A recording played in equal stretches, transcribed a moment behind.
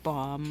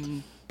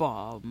Bum,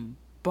 bum,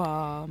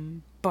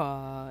 bum,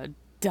 ba,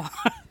 da.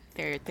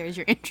 There's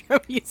your intro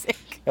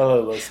music.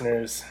 Hello,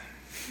 listeners.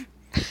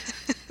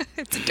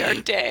 It's a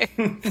dark day.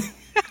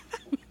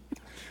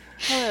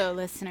 Hello,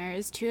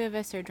 listeners. Two of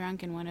us are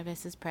drunk and one of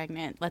us is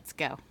pregnant. Let's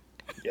go.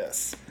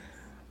 Yes.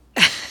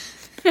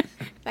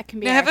 That can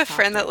be I our have a soft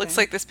friend that looks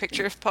open. like this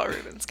picture of Paul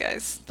Rubens,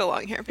 guys. The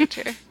long hair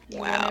picture.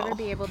 You'll Wow. never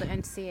be able to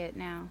unsee it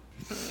now.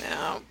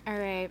 No. All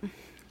right.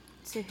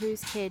 So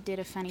whose kid did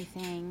a funny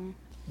thing?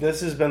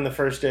 This has been the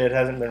first day it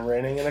hasn't been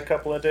raining in a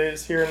couple of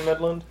days here in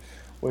Midland,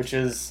 which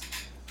is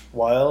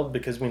wild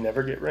because we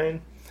never get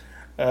rain.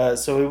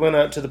 So we went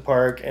out to the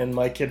park and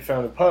my kid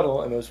found a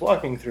puddle and was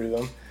walking through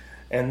them.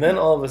 And then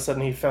all of a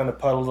sudden he found a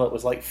puddle that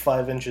was like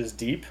 5 inches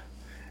deep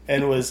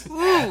and was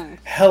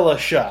hella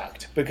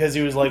shocked because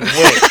he was like,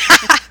 wait,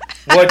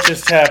 what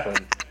just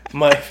happened?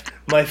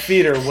 My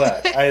feet are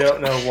wet. I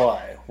don't know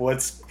why.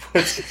 What's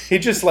he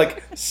just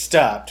like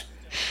stopped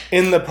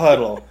in the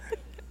puddle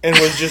and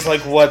was just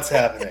like, what's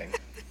happening?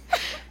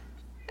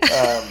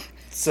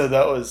 So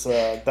that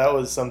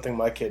was something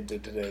my kid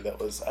did today that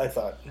was, I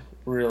thought,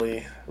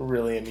 really,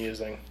 really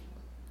amusing.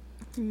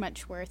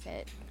 Much worth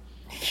it.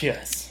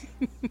 Yes.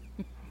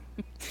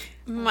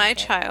 My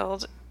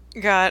child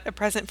got a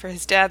present for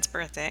his dad's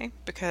birthday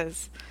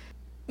because,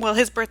 well,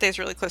 his birthday is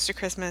really close to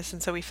Christmas,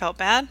 and so we felt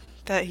bad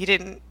that he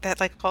didn't, that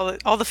like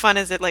all the fun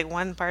is at like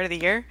one part of the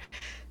year.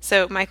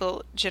 So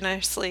Michael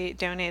generously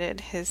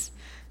donated his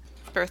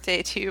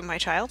birthday to my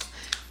child.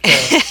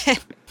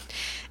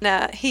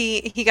 And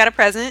he got a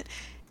present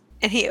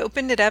and he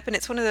opened it up, and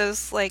it's one of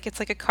those, like, it's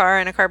like a car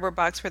in a cardboard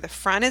box where the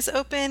front is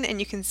open and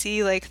you can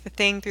see like the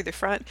thing through the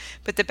front,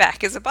 but the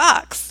back is a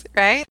box,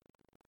 right?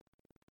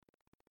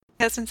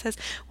 My husband says,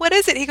 "What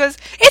is it?" He goes,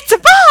 "It's a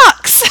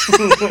box!"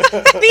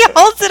 And he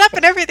holds it up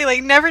and everything,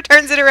 like never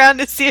turns it around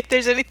to see if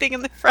there's anything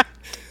in the front.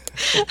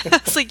 I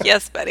was like,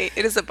 "Yes, buddy,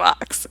 it is a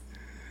box.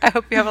 I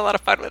hope you have a lot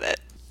of fun with it."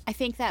 I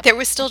think that There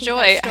was still I think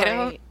joy.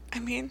 that I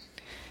mean,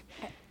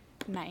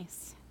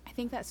 nice. I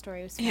think that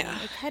story was funny.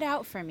 Yeah. It cut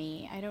out for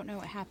me. I don't know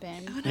what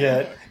happened.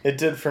 Yeah, it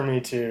did for me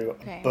too.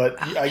 Okay.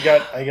 But I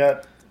got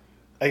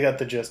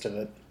the gist of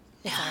it.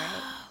 It's all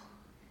right.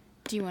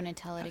 Do you want to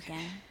tell it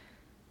again?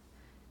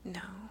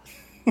 no.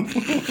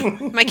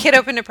 My kid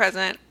opened a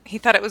present. He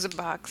thought it was a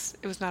box.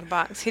 It was not a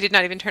box. He did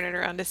not even turn it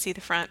around to see the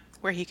front,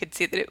 where he could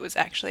see that it was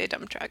actually a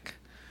dump truck.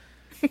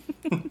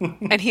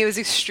 And he was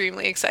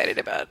extremely excited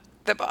about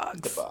the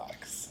box. The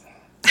box.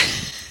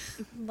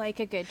 Like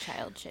a good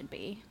child should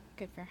be.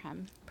 Good for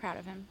him. Proud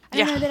of him. I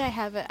Yeah. don't know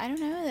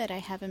that I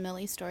have a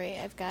Millie story.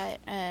 I've got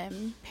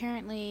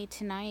apparently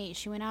tonight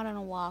she went out on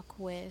a walk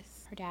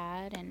with her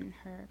dad and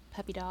her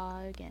puppy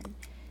dog, and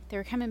they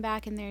were coming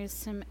back, and there's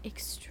some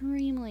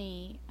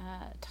extremely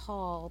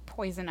tall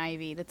poison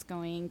ivy that's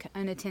going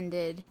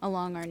unattended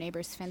along our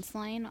neighbor's fence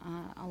line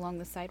along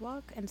the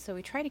sidewalk, and so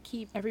we try to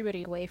keep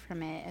everybody away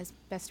from it as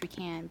best we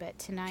can. But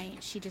tonight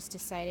she just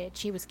decided,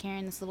 she was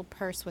carrying this little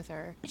purse with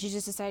her, she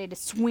just decided to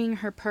swing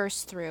her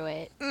purse through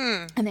it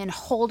and then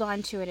hold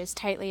on to it as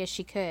tightly as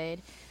she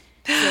could.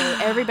 So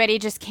everybody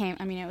just came.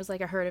 I mean, it was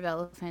like a herd of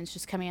elephants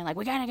just coming in like,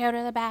 we gotta go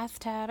to the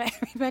bathtub.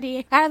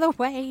 Everybody out of the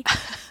way.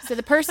 So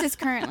the purse is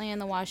currently in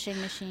the washing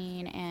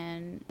machine,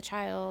 and the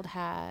child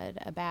had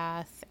a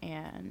bath,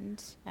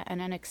 and an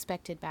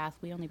unexpected bath.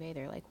 We only bathe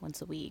her like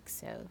once a week,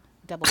 so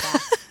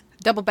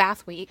double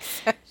bath week.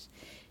 So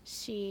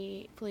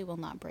she hopefully will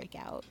not break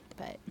out,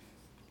 but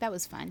that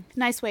was fun.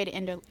 Nice way to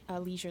end a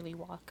leisurely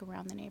walk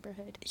around the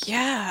neighborhood.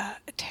 Yeah,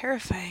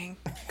 terrifying.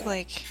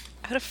 Like,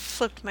 I would have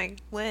flipped my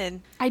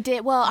lid. I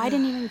did. Well, I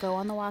didn't even go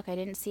on the walk. I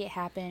didn't see it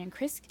happen. And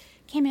Chris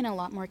came in a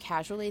lot more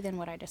casually than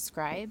what I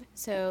described.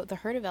 So the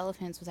herd of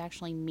elephants was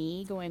actually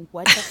me going,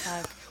 what the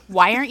fuck?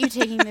 Why aren't you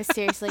taking this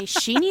seriously?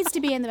 She needs to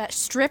be in the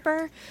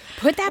stripper.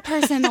 Put that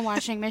person in the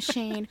washing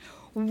machine.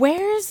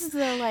 Where's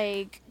the,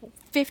 like,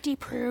 50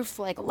 proof,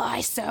 like,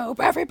 lye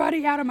soap?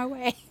 Everybody out of my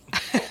way.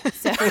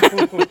 So I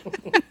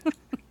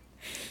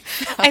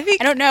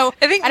don't know.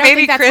 I think don't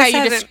maybe think that's Chris how you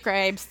hasn't-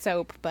 describe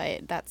soap,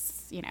 but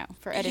that's,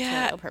 for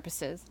editorial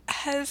purposes.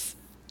 Has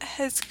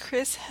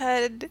Chris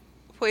had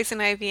poison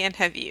ivy, and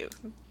have you?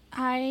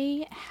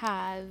 I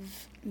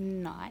have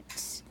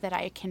not that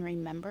I can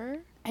remember.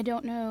 I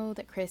don't know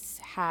that Chris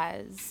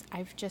has.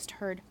 I've just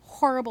heard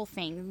horrible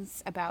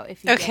things about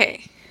if you get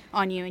it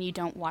on you and you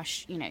don't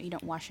wash, you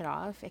don't wash it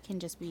off. It can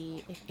just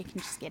be, it can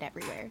just get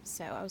everywhere.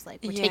 So I was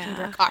like, we're taking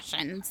Yeah.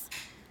 precautions.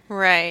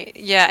 Right.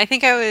 Yeah,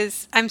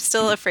 I'm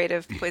still afraid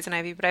of poison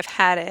ivy, but I've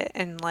had it,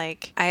 and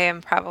like, I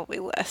am probably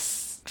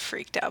less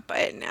freaked out by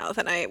it now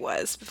than I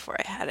was before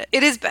I had it.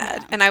 It is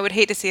bad, and I would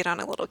hate to see it on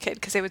a little kid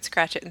because they would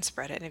scratch it and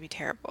spread it and it'd be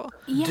terrible.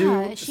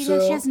 Yeah, she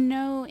has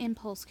no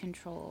impulse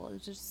control.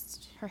 It's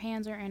just her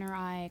hands are in her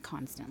eye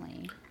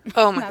constantly.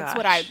 Oh my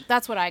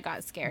That's what I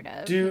got scared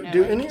of. Do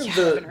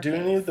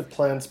any of the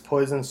plants,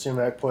 poison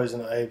sumac,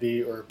 poison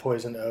ivy, or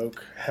poison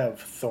oak, have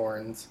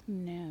thorns?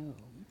 No.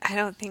 I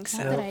don't think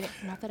so.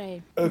 Not that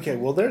I. Okay,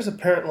 well, there's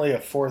apparently a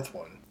fourth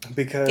one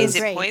because Is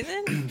it Great.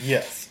 poison?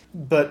 yes,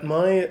 but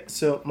my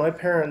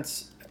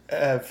parents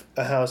have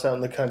a house out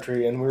in the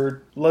country, and we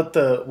let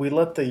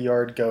the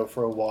yard go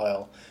for a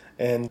while,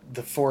 and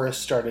the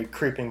forest started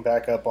creeping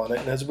back up on it.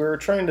 And as we were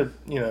trying to,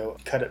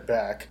 cut it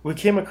back, we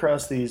came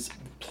across these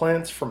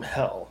plants from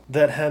hell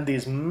that had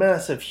these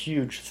massive,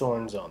 huge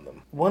thorns on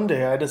them. One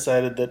day, I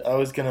decided that I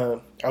was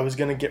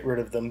gonna get rid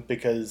of them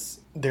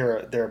because they're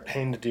a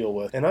pain to deal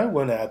with, and I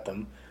went at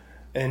them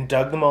and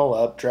dug them all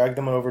up, dragged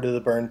them over to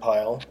the burn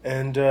pile,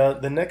 and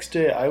the next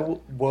day I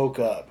woke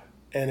up,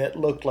 and it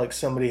looked like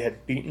somebody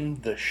had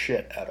beaten the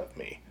shit out of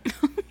me.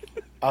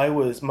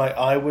 My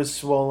eye was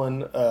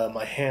swollen,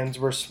 my hands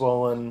were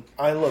swollen.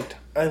 I looked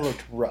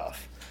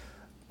rough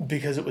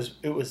because it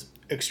was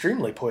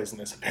extremely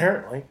poisonous,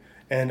 apparently,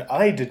 and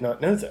I did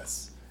not know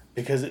this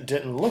because it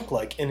didn't look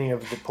like any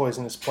of the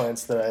poisonous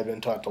plants that I had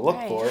been taught to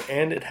look for,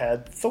 and it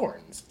had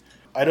thorns.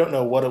 I don't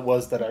know what it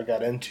was that I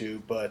got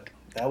into, but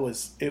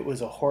it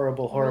was a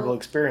horrible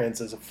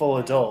experience as a full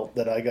adult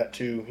that I got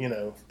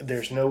to,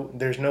 there's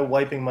no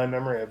wiping my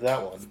memory of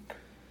that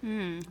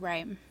one.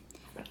 Right.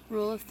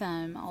 Rule of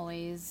thumb,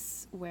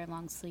 always wear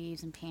long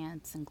sleeves and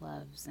pants and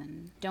gloves,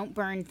 and don't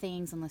burn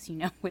things unless you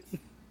know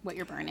what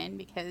you're burning,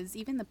 because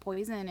even the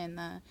poison and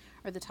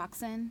the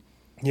toxin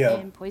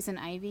and poison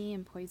ivy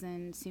and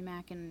poison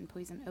sumac and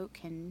poison oak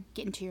can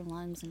get into your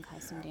lungs and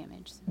cause some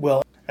damage. So.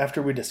 Well,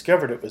 after we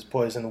discovered it was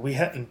poison, we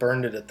hadn't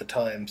burned it at the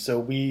time, so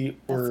we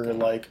were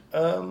like,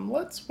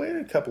 let's wait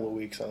a couple of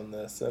weeks on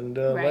this and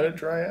let it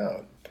dry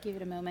out. Give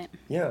it a moment.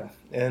 Yeah,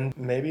 and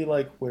maybe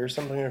wear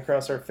something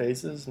across our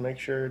faces, make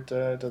sure it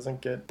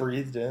doesn't get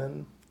breathed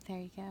in. There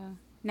you go.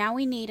 Now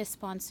we need a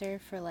sponsor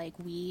for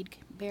weed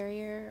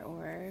barrier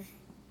or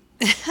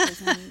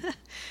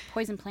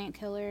poison plant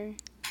killer.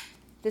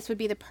 This would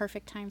be the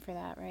perfect time for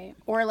that, right?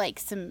 Or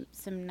some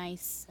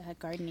nice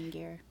gardening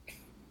gear.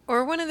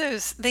 Or one of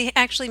those, they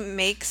actually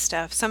make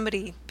stuff.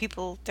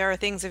 There are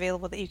things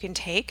available that you can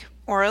take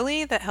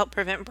orally that help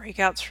prevent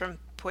breakouts from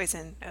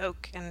poison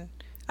oak and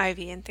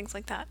ivy and things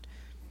like that.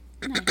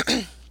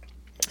 Nice.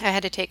 I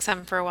had to take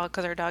some for a while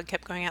because our dog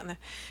kept going out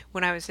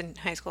when I was in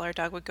high school, our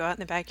dog would go out in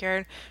the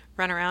backyard,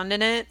 run around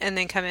in it, and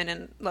then come in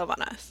and love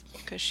on us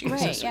because she was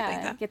so sweet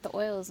like that. Get the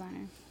oils on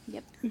her.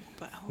 Yep.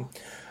 Wow.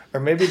 Or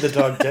maybe the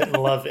dog didn't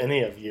love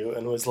any of you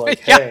and was like,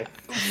 hey.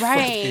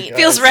 Right.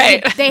 Feels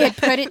right. They had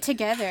put it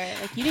together.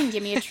 You didn't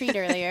give me a treat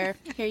earlier.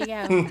 Here you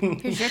go.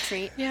 Here's your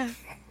treat. Yeah.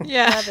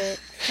 Love it.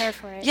 Care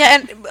for it. Yeah,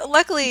 and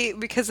luckily,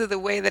 because of the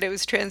way that it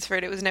was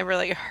transferred, it was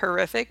never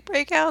horrific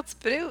breakouts,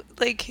 but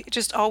it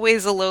just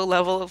always a low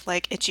level of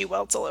itchy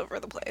welts all over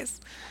the place.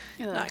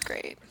 Ugh. Not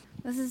great.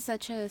 This is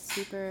such a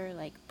super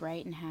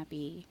bright and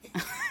happy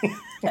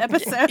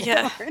episode.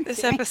 Yeah,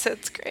 this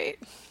episode's great.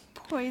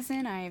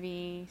 Poison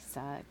ivy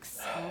sucks.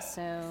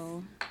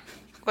 Also,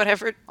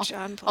 whatever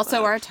John pulled also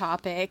up. our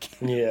topic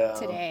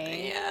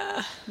today.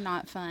 Yeah.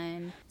 Not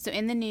fun. So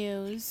in the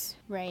news,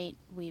 right,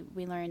 we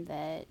learned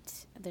that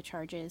the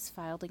charges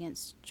filed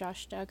against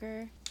Josh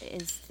Duggar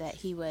is that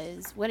he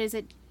was, what is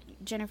it,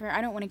 Jennifer? I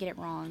don't want to get it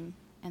wrong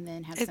and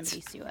then have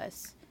somebody sue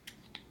us.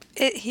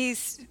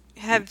 He's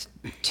have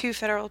two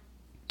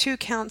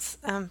counts,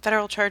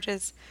 federal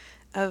charges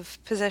of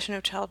possession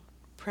of child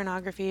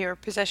pornography or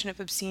possession of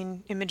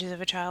obscene images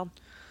of a child.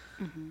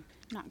 Mm-hmm.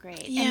 Not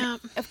great. Yeah.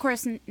 And of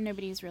course,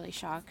 nobody's really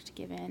shocked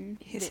given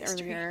his the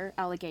history. Earlier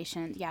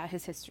allegation. Yeah,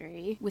 his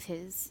history with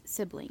his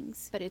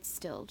siblings. But it's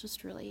still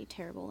just really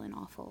terrible and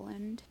awful.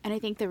 And I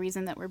think the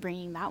reason that we're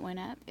bringing that one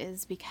up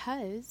is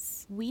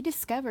because we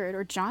discovered,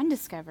 or John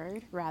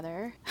discovered,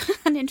 rather,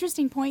 an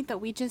interesting point that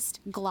we just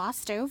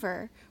glossed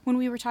over when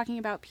we were talking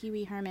about Pee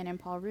Wee Herman and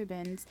Paul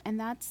Rubens. And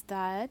that's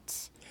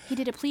that he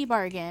did a plea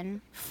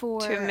bargain for...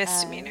 To a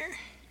misdemeanor.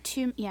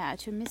 To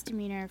a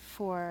misdemeanor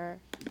for,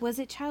 was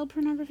it child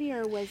pornography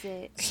or was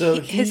it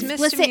his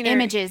explicit misdemeanor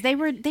images? They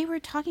were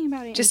talking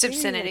about it just in very,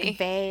 obscenity,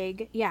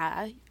 vague.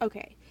 Yeah,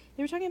 okay.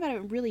 They were talking about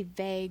it in really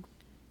vague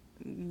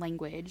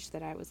language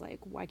that I was like,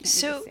 why can't we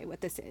just say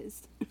what this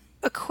is?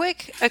 A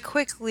quick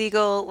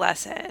legal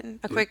lesson,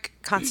 a quick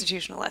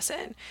constitutional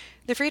lesson.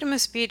 The freedom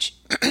of speech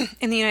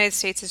in the United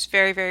States is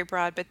very, very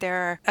broad, but there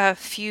are a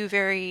few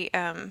very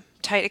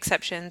tight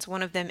exceptions.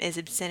 One of them is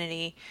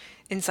obscenity,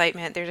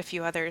 incitement. There's a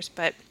few others,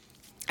 but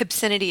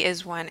obscenity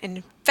is one.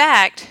 In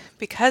fact,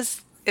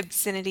 because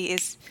obscenity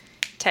is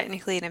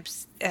technically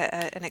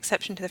an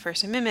exception to the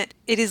First Amendment,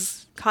 it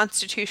is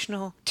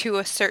constitutional to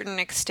a certain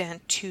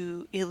extent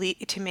to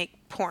make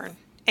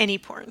any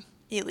porn,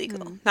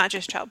 illegal, not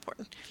just child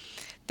porn.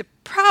 The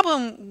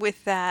problem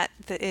with that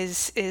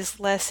is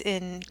less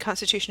in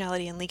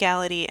constitutionality and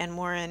legality and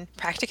more in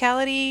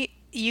practicality.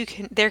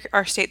 There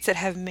are states that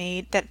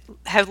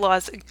have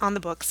laws on the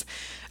books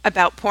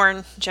about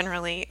porn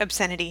generally,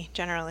 obscenity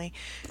generally.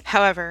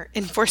 However,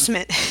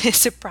 enforcement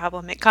is a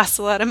problem. It costs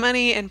a lot of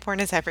money and porn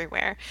is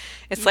everywhere.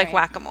 It's like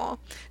whack-a-mole.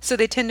 So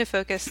they tend to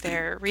focus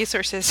their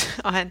resources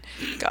on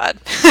God.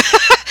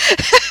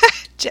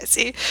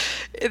 Jesse.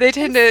 They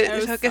tend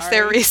to focus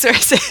their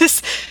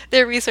resources.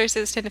 Their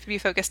resources tend to be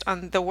focused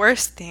on the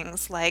worst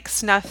things like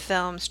snuff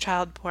films,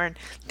 child porn,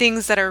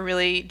 things that are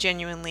really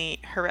genuinely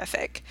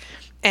horrific.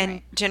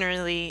 And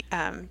generally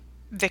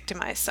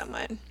victimize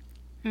someone.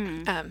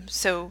 Mm.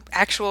 So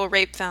actual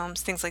rape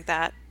films, things like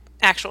that.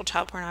 Actual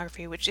child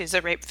pornography, which is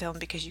a rape film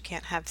because you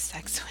can't have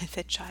sex with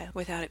a child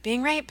without it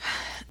being rape.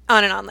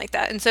 On and on like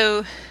that. And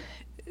so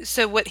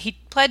what he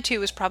pled to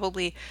was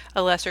probably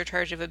a lesser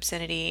charge of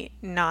obscenity,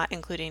 not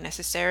including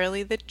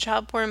necessarily the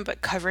child porn,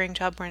 but covering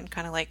child porn,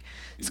 kind of like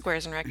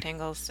squares and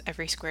rectangles.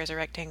 Every square is a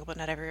rectangle, but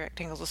not every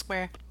rectangle is a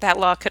square. That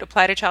law could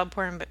apply to child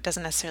porn, but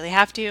doesn't necessarily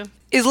have to.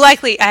 Is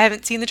likely. I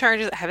haven't seen the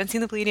charges. I haven't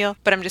seen the plea deal,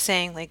 but I'm just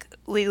saying, like,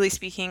 legally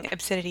speaking,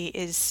 obscenity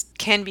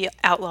can be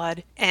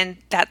outlawed, and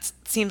that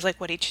seems like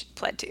what he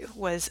pled to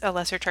was a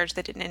lesser charge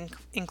that didn't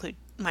include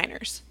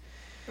minors.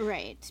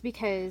 Right,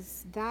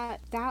 because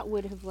that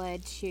would have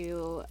led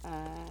to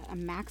a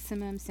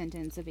maximum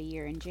sentence of a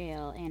year in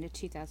jail and a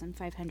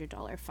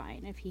 $2,500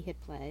 fine if he had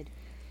pled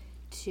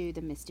to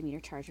the misdemeanor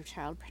charge of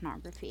child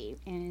pornography.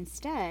 And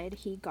instead,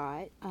 he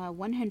got a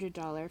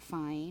 $100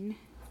 fine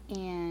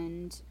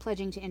and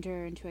pledging to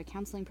enter into a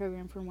counseling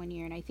program for 1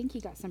 year, and I think he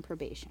got some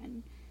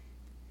probation.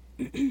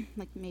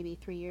 Like maybe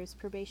 3 years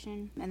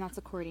probation, and that's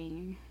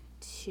according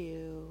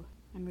to,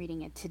 I'm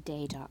reading a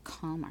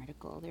today.com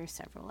article. There are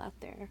several out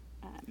there.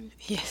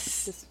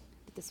 Yes.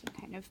 This one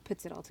kind of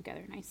puts it all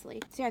together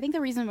nicely. So yeah, I think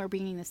the reason we're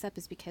bringing this up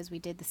is because we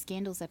did the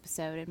Scandals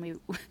episode, and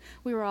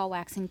we were all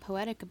waxing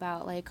poetic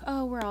about, like,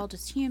 oh, we're all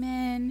just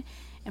human,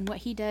 and what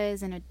he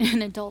does in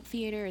an adult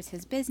theater is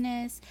his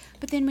business.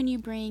 But then when you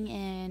bring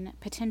in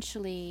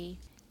potentially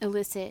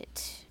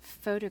illicit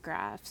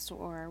photographs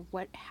or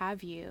what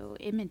have you,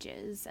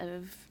 images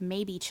of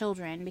maybe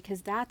children,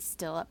 because that's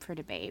still up for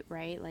debate,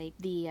 right? Like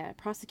the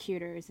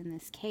prosecutors in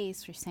this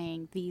case were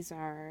saying these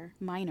are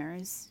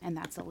minors and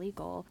that's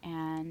illegal,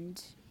 and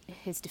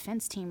his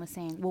defense team was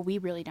saying, well, we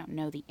really don't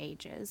know the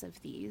ages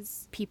of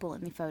these people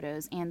in the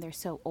photos, and they're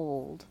so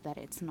old that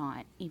it's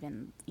not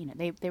even,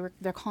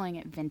 they're calling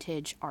it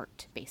vintage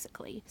art,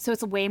 basically. So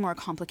it's way more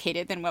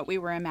complicated than what we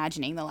were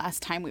imagining the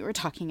last time we were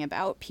talking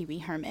about Pee Wee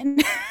Herman,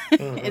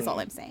 is all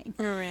I'm saying.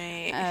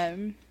 Right.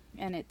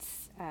 And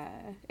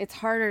it's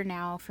harder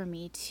now for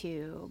me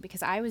to,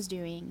 because I was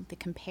doing the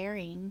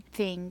comparing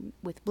thing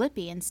with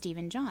Blippi and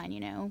Stephen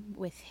John,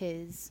 with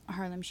his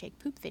Harlem Shake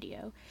poop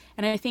video.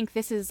 And I think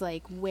this is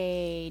like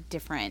way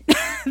different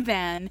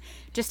than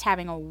just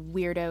having a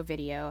weirdo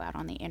video out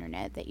on the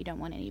internet that you don't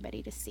want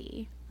anybody to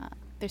see.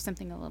 There's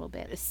something a little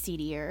bit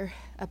seedier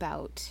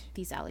about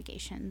these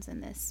allegations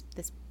and this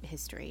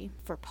history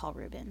for Paul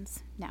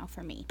Reubens. Now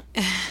for me.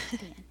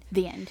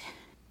 The end.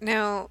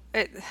 No,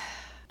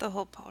 the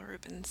whole Paul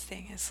Reubens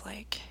thing is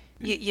like,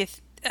 I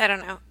don't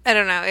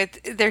know.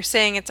 They're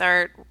saying it's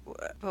art,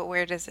 but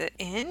where does it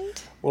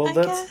end? Well,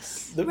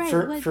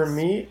 Right, for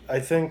me, I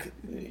think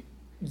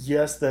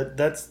yes,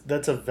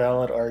 that's a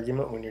valid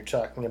argument when you're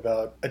talking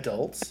about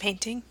adults. A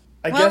painting.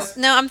 I guess.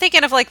 No, I'm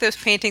thinking of like those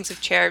paintings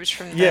of cherubs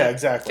from the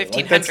exactly.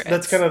 1500s. Like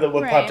that's kind of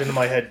what Right. popped into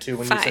my head too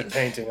when you Fine. said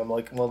painting. I'm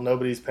like, well,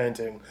 nobody's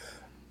painting,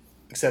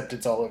 except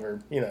it's all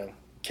over,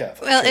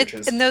 Catholic Well,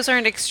 churches. and those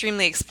aren't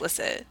extremely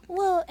explicit.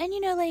 Well, and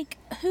like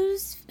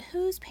whose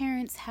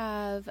parents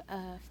have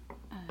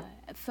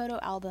photo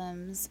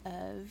albums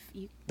of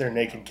Their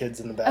naked kids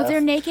in the bath. of their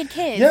naked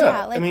kids?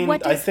 Yeah, Like, I mean,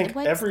 what I does, think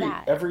what's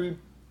that? every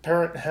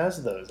parent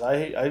has those.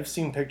 I've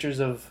seen pictures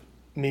of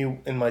me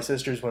and my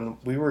sisters when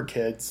we were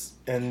kids,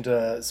 and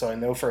so I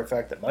know for a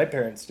fact that my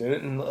parents did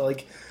it, and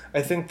like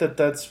I think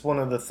that's one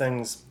of the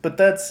things. But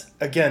that's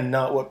again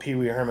not what Pee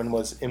Wee Herman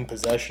was in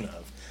possession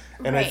of,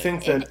 and I Right,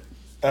 think and that.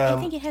 I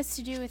think it has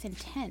to do with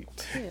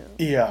intent too.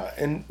 Yeah,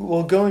 and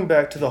well, going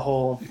back to the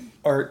whole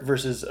art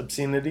versus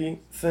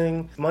obscenity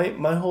thing,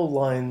 my whole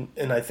line,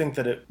 and I think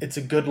that it's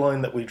a good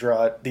line that we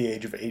draw at the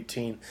age of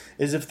 18,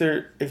 is if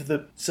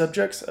the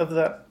subjects of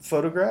that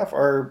photograph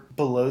are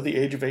below the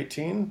age of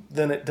 18,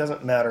 then it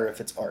doesn't matter if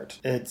it's art.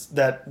 It's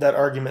that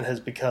argument has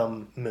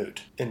become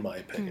moot, in my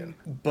opinion.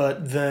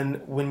 But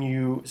then when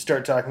you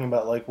start talking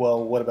about like,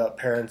 well, what about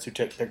parents who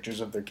take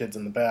pictures of their kids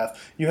in the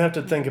bath? You have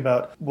to think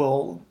about,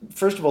 well,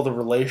 first of all, the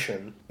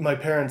relation. My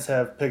parents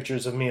have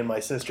pictures of me and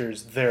my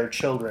sisters, their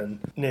children,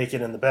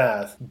 naked in the bath.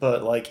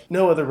 But like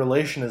no other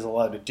relation is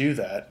allowed to do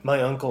that.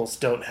 My uncles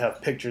don't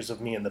have pictures of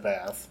me in the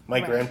bath. My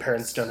Right.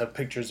 grandparents don't have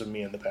pictures of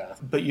me in the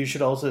bath. But you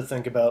should also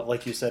think about,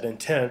 like you said,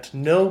 intent.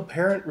 No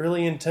parent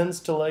really intends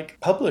to like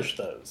publish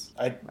those.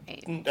 Right.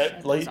 Show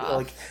those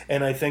off.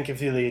 And I think if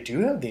they do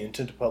have the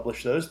intent to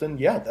publish those, then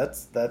yeah, that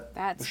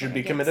That's should where be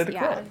it committed a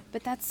gets- crime.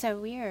 But that's so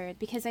weird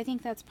because I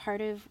think that's part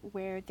of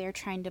where they're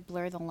trying to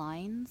blur the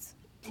lines.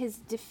 His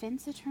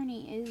defense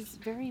attorney is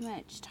very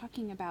much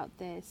talking about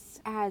this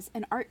as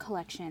an art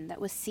collection that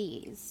was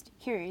seized.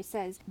 Here it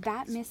says,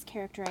 that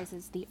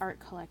mischaracterizes the art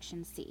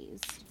collection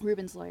seized.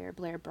 Rubens' lawyer,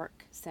 Blair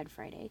Burke, said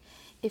Friday.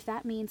 If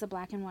that means a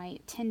black and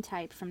white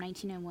tintype from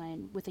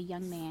 1901 with a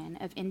young man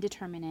of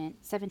indeterminate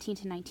 17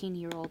 to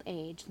 19-year-old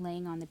age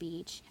laying on the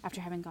beach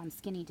after having gone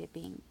skinny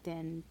dipping,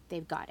 then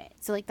they've got it.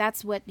 So like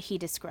that's what he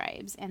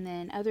describes. And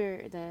then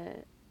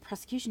the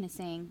prosecution is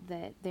saying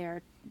that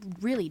they're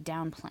really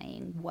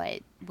downplaying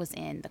what was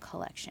in the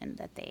collection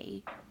that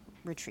they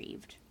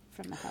retrieved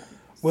from the hub.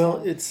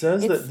 Well, So it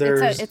says that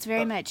there's... it's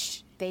very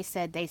much they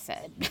said.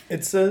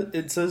 It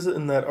says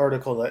in that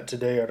article, that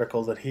Today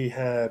article, that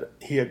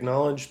he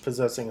acknowledged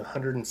possessing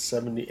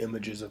 170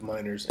 images of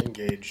minors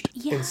engaged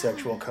in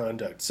sexual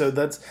conduct. So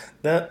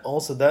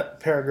that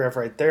paragraph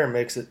right there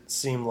makes it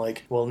seem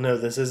like, well, no,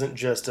 this isn't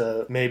just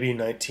a maybe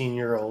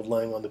 19-year-old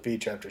laying on the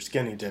beach after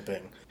skinny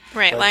dipping.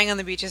 Right, lying on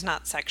the beach is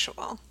not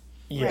sexual.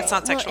 Yeah. It's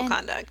not sexual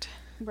conduct.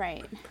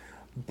 Right.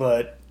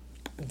 But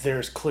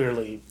there's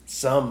clearly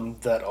some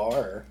that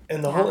are.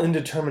 And the whole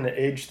indeterminate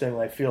age thing,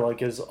 I feel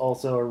like, is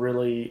also a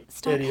really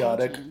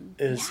idiotic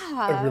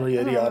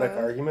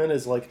argument.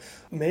 Is like,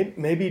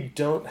 maybe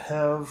don't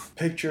have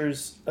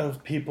pictures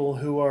of people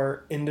who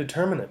are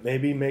indeterminate.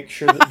 Maybe make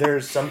sure that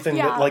there's something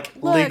that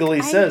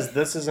legally says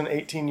this is an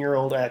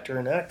 18-year-old actor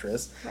and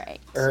actress.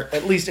 Right. Or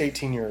at least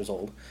 18 years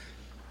old.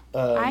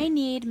 I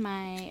need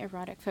my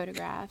erotic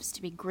photographs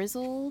to be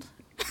grizzled.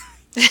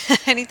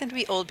 I need them to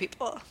be old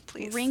people,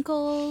 please.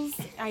 Wrinkles.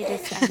 I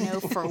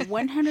know for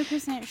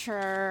 100%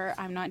 sure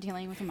I'm not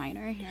dealing with a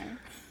minor here.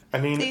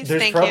 I mean, Please,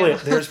 there's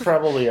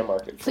probably a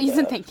market for Please that.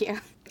 and thank you.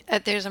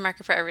 There's a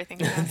market for everything.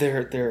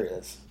 There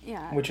is.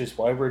 Yeah. Which is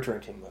why we're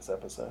drinking this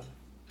episode.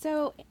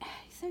 So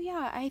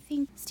yeah, I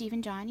think Steve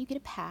and John, you get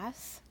a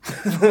pass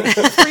for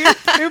your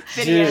poop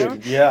video.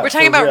 Dude, yeah. We're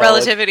talking about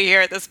relativity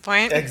here at this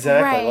point.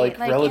 Exactly. Right, Like in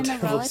the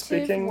relatively relative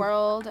speaking.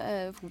 world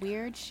of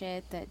weird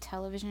shit that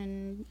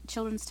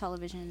children's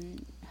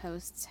television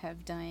hosts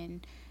have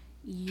done,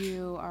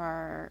 you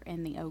are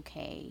in the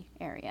okay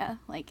area.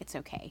 Like, it's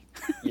okay.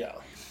 Yeah.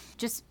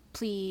 Just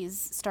please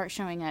start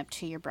showing up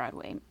to your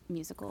Broadway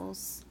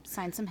musicals.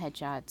 Sign some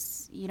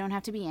headshots. You don't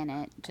have to be in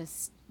it.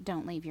 Just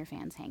don't leave your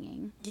fans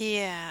hanging.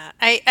 Yeah.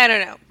 I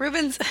don't know.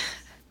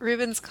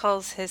 Rubens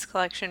calls his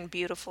collection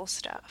beautiful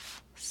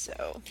stuff.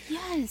 So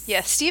Yes.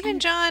 yeah,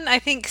 Stephen John, I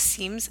think,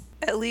 seems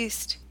at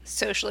least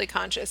socially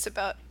conscious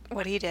about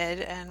what he did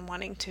and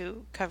wanting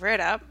to cover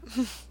it up.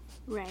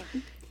 Right.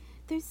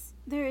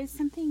 There is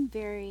something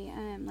very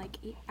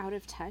out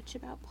of touch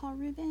about Paul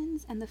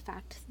Rubens, and the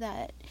fact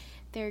that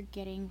they're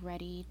getting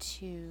ready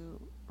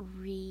to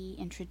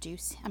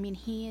reintroduce. I mean,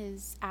 he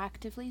is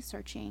actively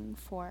searching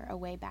for a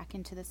way back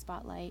into the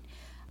spotlight.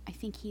 I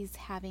think he's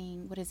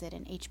having,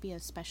 an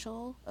HBO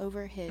special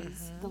over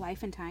his The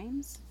Life and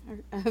Times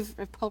of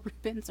Paul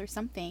Rubens or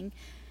something.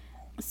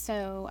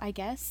 So I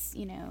guess,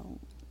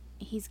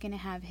 he's going to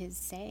have his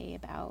say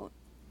about,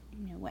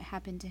 what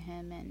happened to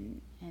him,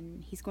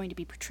 and he's going to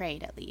be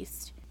portrayed at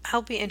least.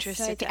 I'll be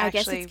interested to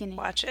actually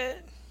watch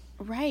it.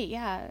 Right,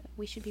 yeah.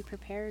 We should be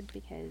prepared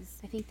because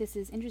I think this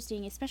is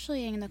interesting,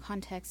 especially in the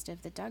context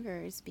of the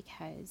Duggars,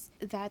 because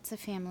that's a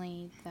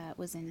family that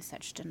was in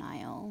such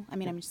denial. I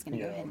mean, I'm just going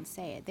to go ahead and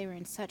say it. They were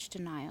in such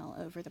denial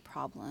over the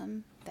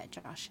problem that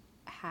Josh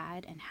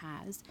had and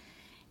has.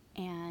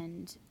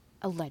 And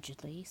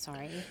allegedly,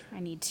 sorry,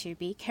 I need to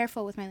be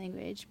careful with my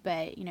language,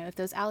 but, if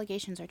those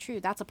allegations are true,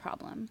 that's a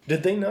problem.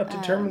 Did they not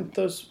determine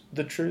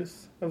the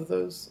truth of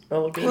those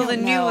allegations? Well, the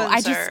new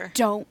ones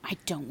I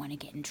don't want to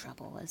get in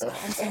trouble as well.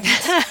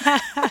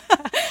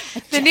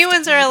 The new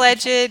ones are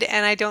alleged,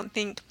 and I don't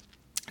think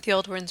the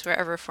old ones were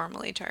ever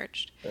formally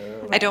charged.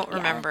 I don't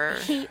remember.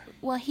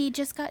 He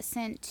just got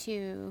sent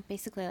to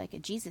basically like a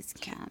Jesus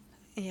camp.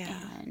 Yeah.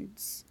 And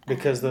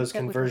because those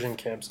conversion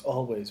camps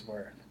always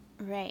were.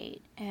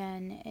 Right,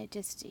 and it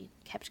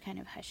kept kind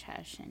of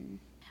hush-hush, and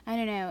I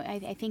don't know,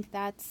 I think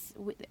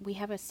we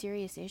have a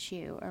serious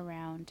issue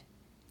around,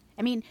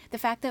 I mean, the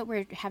fact that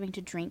we're having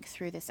to drink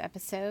through this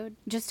episode,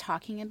 just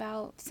talking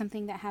about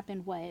something that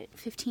happened,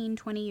 15,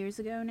 20 years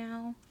ago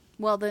now?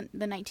 Well, the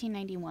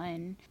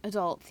 1991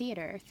 adult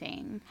theater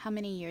thing, how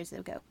many years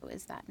ago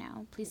is that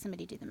now? Please,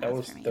 somebody do the math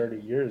for me. That was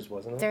 30 years,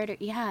 wasn't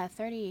it?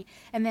 30.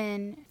 And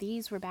then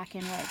these were back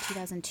in,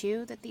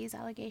 2002, that these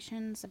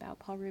allegations about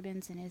Paul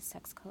Rubens and his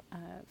sex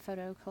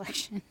photo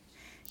collection.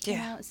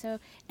 Yeah. So,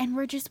 and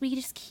we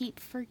just keep,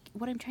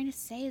 what I'm trying to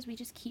say is we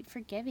just keep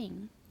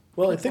forgiving.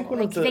 Well, people.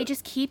 I think they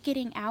just keep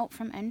getting out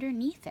from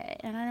underneath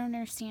it, and I don't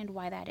understand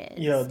why that is.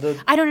 Yeah,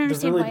 I don't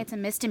understand why it's a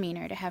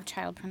misdemeanor to have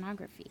child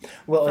pornography.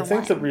 Well, I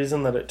think the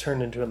reason that it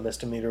turned into a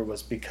misdemeanor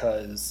was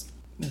because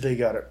they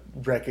got it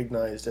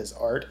recognized as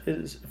art,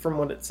 is from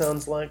what it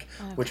sounds like,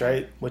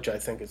 okay. which I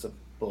think is a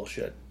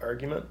bullshit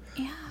argument.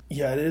 Yeah.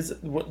 Yeah, it is.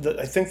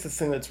 I think the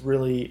thing that's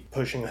really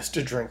pushing us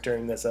to drink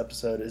during this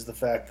episode is the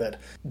fact that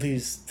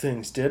these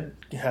things did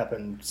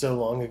happen so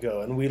long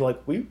ago, and we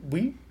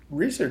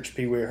researched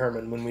Pee Wee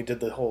Herman when we did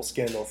the whole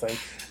scandal thing,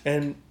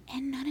 and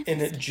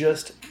it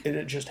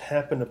just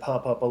happened to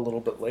pop up a little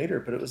bit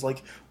later. But it was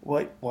like,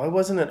 why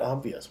wasn't it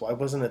obvious? Why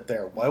wasn't it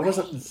there? Why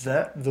wasn't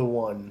that the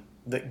one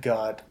that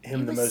got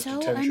him the most attention? It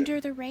was so under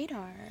the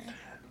radar.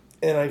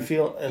 And I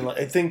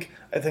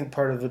think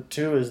part of it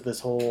too is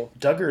this whole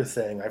Duggar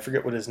thing. I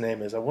forget what his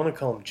name is. I want to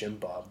call him Jim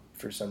Bob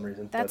for some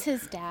reason. That's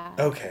his dad.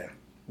 Okay,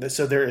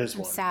 so there is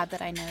one. I'm sad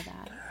that I know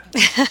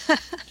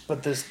that.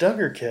 But this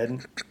Duggar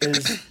kid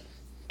is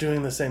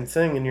doing the same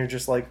thing, and you're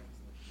just like,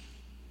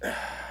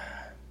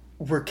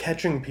 we're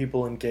catching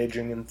people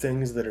engaging in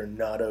things that are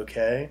not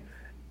okay,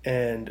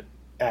 and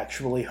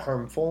actually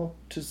harmful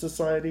to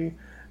society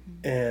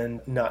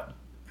and not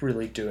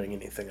really doing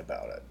anything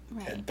about it.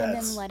 Right. And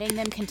then letting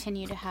them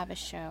continue to have a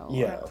show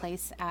or a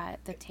place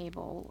at the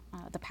table,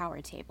 the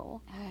power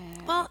table.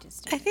 Well,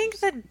 I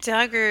think the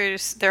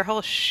Duggars, their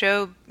whole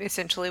show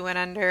essentially went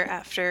under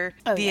after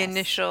the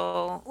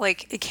initial,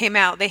 like, it came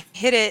out. They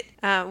hit it,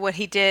 what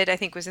he did, I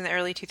think, was in the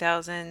early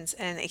 2000s,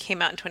 and it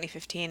came out in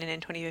 2015, and in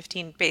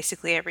 2015,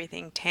 basically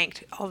everything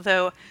tanked.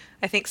 Although,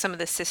 I think some of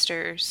the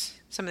sisters,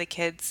 some of the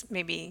kids,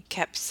 maybe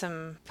kept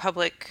some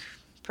public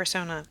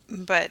persona,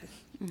 but...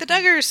 The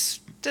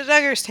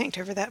Duggars tanked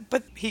over that,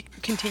 but he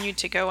continued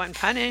to go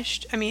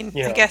unpunished. I mean,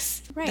 I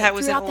guess that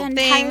was an old thing. Throughout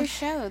the entire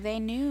show, they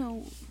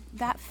knew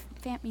that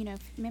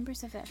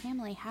members of that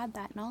family had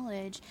that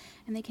knowledge,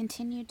 and they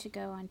continued to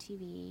go on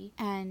TV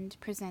and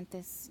present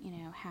this,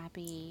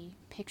 happy,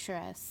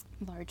 picturesque,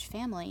 large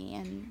family.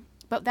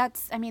 But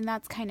that's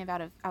kind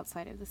of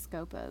outside of the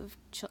scope of.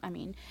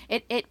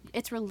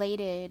 It's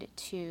related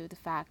to the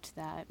fact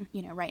that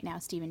right now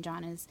Stephen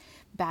John is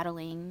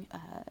battling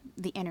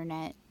the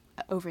internet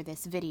over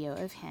this video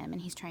of him,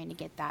 and he's trying to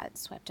get that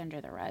swept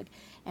under the rug.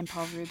 And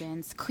Paul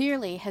Reubens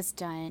clearly has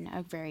done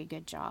a very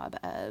good job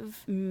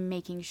of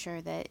making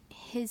sure that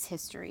his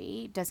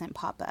history doesn't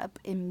pop up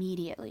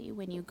immediately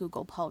when you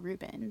Google Paul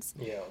Reubens.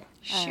 Yeah.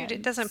 Shoot,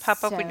 it doesn't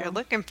pop up when you're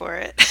looking for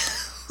it.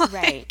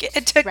 Right.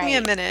 It took me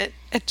a minute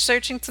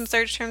searching some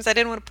search terms I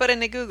didn't want to put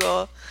into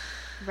Google.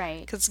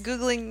 Right. Because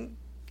Googling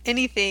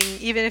anything,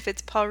 even if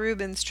it's Paul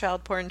Reubens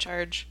child porn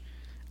charge,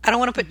 I don't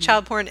want to put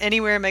child porn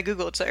anywhere in my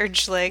Google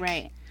search.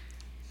 Right.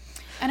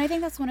 And I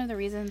think that's one of the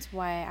reasons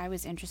why I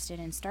was interested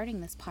in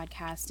starting this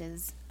podcast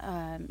is,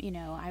 I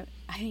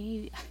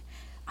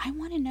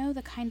want to know about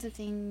the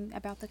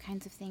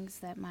kinds of things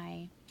that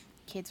my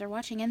kids are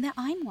watching and that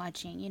I'm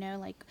watching.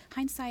 Like,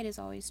 hindsight is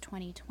always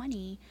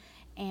 20/20.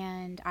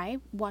 And I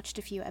watched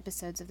a few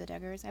episodes of the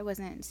Duggars. I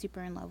wasn't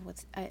super in love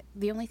with.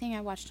 The only thing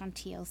I watched on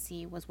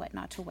TLC was What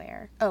Not to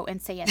Wear. Oh,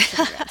 and Say Yes to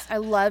the Dress. I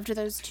loved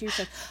those two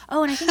shows.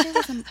 Oh, and I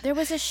think there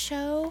was a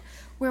show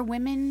where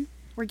women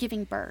were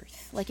giving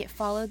birth. Like, it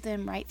followed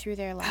them right through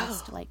their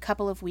last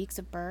couple of weeks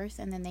of birth,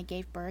 and then they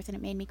gave birth, and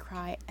it made me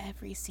cry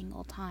every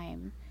single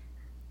time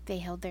they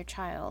held their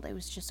child. It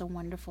was just a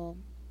wonderful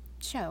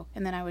show.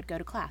 And then I would go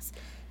to class.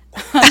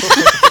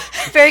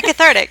 Very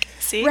cathartic.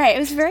 See? Right. It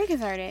was very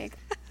cathartic.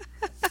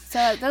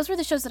 So those were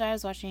the shows that I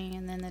was watching,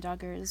 and then the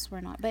Duggars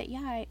were not. But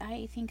yeah,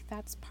 I think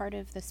that's part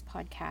of this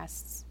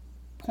podcast's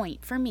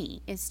point for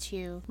me, is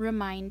to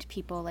remind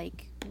people,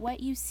 like, what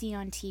you see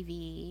on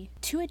TV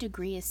to a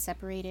degree is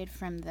separated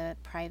from the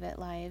private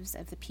lives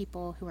of the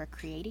people who are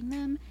creating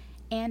them,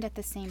 and at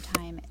the same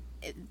time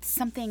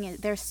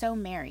they're so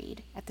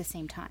married at the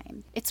same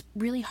time. It's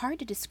really hard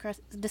to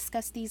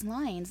discuss these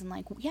lines and,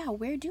 like,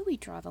 where do we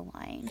draw the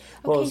line?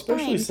 Well,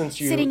 especially since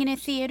sitting in a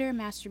theater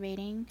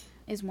masturbating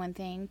is one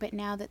thing, but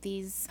now that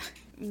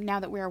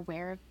we're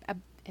aware of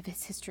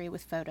his history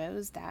with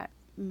photos, that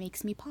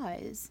makes me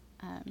pause.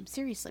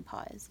 Seriously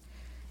pause.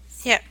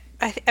 Yeah,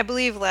 I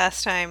believe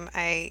last time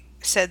I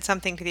said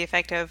something to the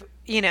effect of,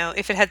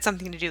 if it had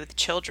something to do with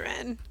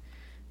children.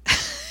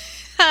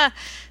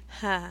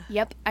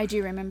 Yep, I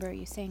do remember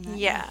you saying that.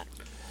 Yeah.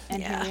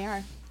 And here we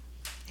are.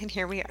 And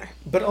here we are.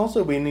 But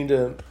also we need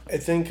to, I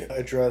think,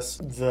 address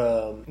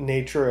the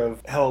nature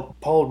of how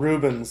Paul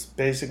Reubens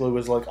basically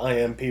was like, I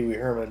am Pee Wee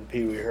Herman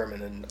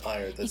and I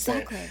are the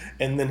same.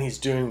 And then he's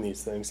doing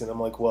these things, and I'm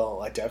like,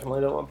 well, I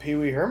definitely don't want Pee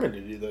Wee Herman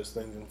to do those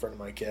things in front of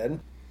my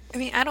kid. I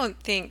mean, I don't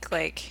think,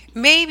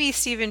 maybe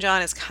Stephen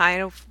John is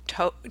kind of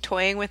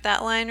toying with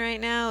that line right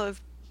now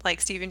of,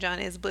 Stephen John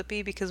is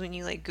Blippi, because when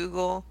you,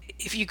 Google,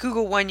 if you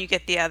Google one, you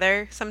get the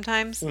other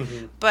sometimes.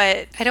 Mm-hmm.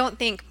 But I don't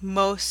think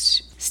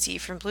most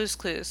Steve from Blue's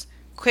Clues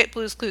quit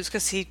Blue's Clues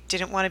because he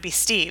didn't want to be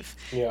Steve.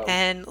 Yeah.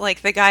 And,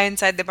 the guy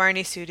inside the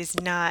Barney suit is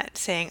not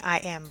saying, I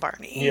am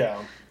Barney.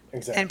 Yeah,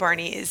 exactly. And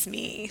Barney is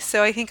me.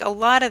 So I think a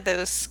lot of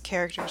those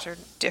characters are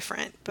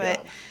different.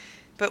 But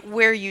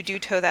where you do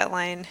toe that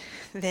line,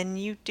 then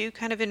you do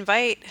kind of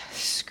invite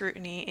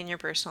scrutiny in your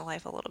personal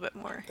life a little bit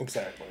more.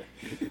 Exactly.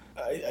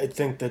 I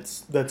think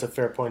that's a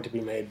fair point to be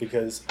made,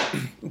 because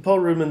Paul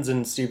Reubens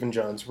and Stephen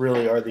Johns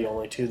really are the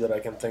only two that I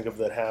can think of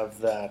that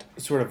have that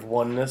sort of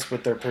oneness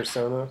with their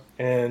persona.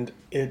 And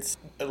it's,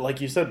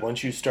 like you said,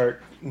 once you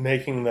start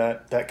making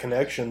that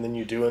connection, then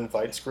you do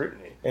invite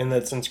scrutiny. And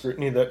that's some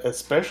scrutiny that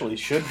especially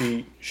should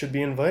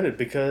be invited,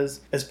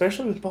 because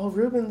especially with Paul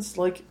Reubens,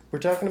 we're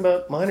talking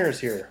about minors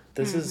here.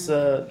 This is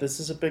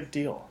a big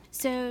deal.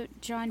 So,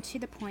 John, to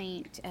the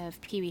point of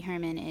Pee Wee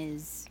Herman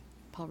is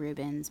Paul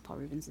Reubens. Paul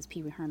Reubens is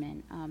Pee Wee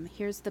Herman.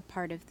 Here's the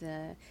part of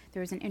there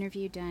was an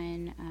interview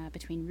done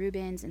between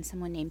Reubens and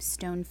someone named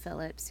Stone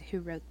Phillips, who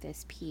wrote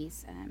this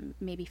piece,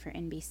 maybe for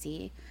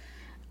NBC.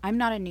 I'm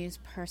not a news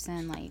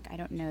person, I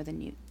don't know the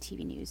new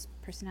TV news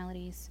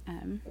personalities,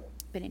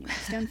 but anyway,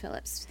 Stone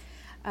Phillips.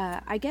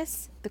 I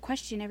guess the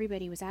question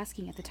everybody was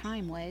asking at the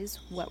time was,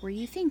 what were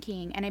you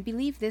thinking? And I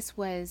believe this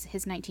was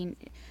talking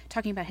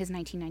about his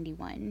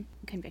 1991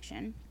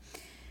 conviction.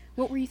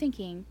 What were you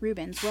thinking,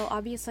 Rubens? Well,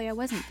 obviously I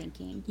wasn't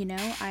thinking. You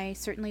know, I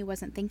certainly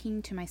wasn't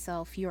thinking to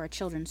myself, you're a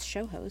children's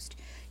show host.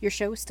 Your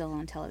show is still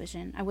on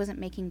television. I wasn't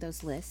making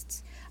those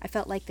lists. I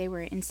felt like they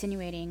were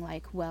insinuating,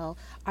 like, well,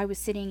 I was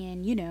sitting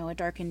in, you know, a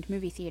darkened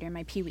movie theater in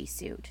my Pee-wee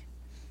suit.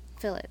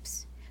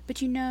 Phillips.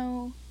 But you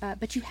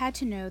had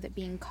to know that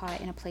being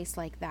caught in a place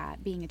like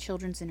that, being a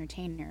children's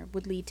entertainer,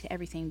 would lead to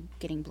everything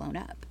getting blown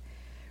up.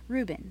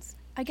 Rubens.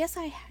 I guess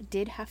I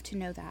did have to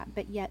know that,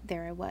 but yet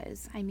there I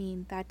was. I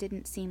mean, that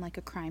didn't seem like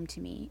a crime to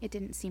me. It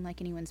didn't seem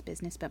like anyone's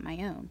business but my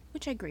own,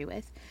 which I agree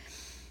with.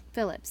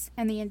 Phillips.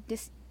 And the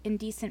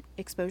indecent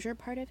exposure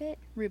part of it?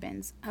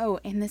 Rubens. Oh,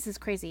 and this is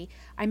crazy.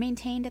 I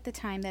maintained at the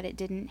time that it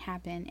didn't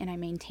happen, and I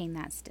maintain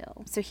that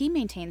still. So he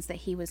maintains that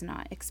he was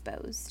not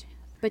exposed.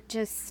 But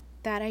just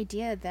that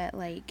idea that,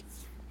 like,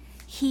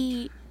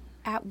 he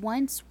at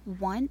once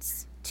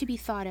wants to be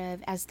thought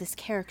of as this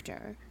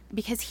character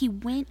because he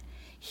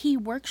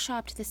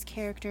workshopped this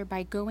character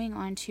by going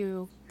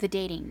onto the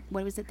dating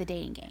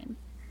game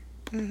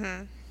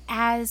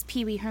as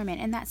Pee-wee Herman,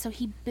 and that so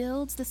he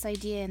builds this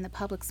idea in the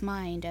public's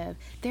mind of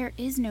there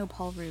is no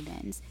Paul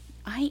Rubens,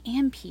 I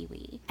am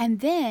Pee-wee, and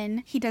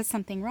then he does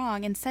something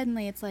wrong, and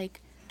suddenly it's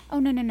like, oh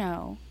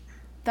no,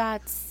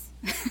 that's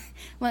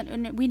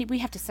we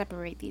have to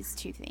separate these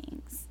two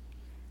things.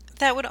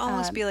 That would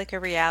almost be like a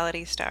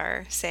reality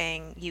star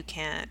saying, you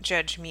can't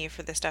judge me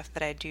for the stuff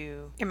that I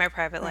do in my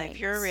private life.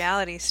 You're a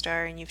reality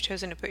star and you've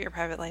chosen to put your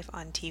private life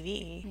on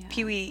TV. Yeah.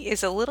 Pee-wee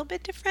is a little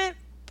bit different,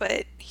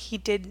 but he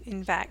did,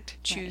 in fact,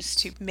 choose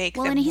to make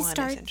them one,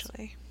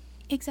 essentially.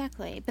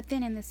 Exactly. But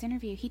then in this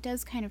interview, he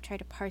does kind of try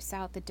to parse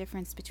out the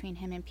difference between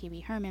him and Pee-wee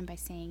Herman by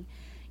saying,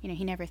 you know,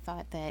 he never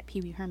thought that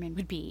Pee-wee Herman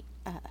would be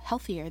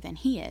healthier than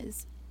he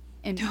is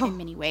in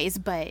many ways,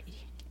 but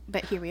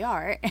here we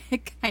are.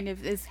 Kind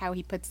of is how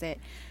he puts it.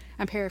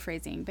 I'm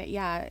paraphrasing, but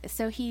yeah.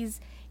 So he's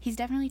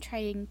definitely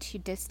trying to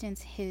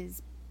distance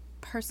his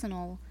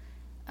personal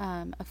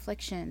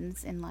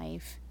afflictions in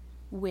life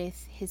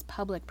with his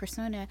public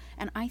persona,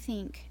 and I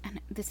think, and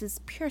this is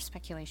pure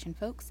speculation,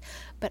 folks,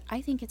 but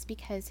I think it's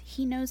because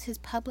he knows his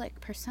public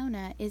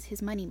persona is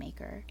his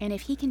moneymaker, and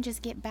if he can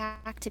just get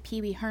back to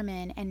Pee-wee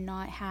Herman and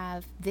not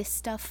have this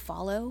stuff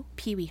follow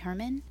Pee-wee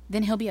Herman,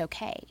 then he'll be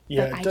okay.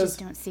 Yeah, but I just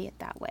don't see it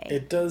that way.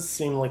 It does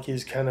seem like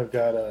he's kind of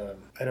got a,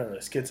 I don't know,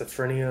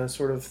 schizophrenia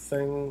sort of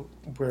thing,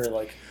 where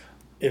like,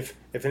 if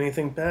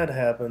anything bad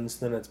happens,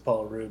 then it's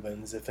Paul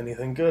Rubens. If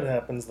anything good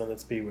happens, then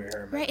it's Pee-wee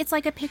Herman. Right, it's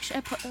like a picture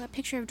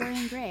of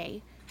Dorian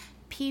Gray.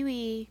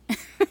 Pee-wee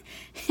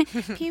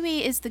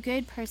is the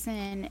good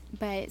person,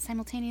 but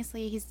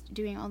simultaneously he's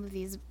doing all of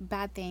these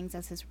bad things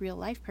as his real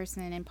life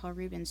person, and Paul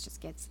Rubens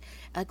just gets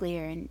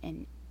uglier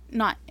and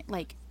not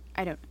like,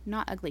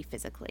 not ugly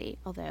physically,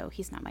 although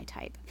he's not my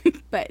type,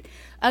 but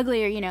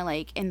uglier, you know,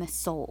 like in the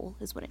soul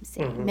is what I'm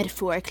saying.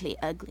 Metaphorically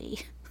ugly.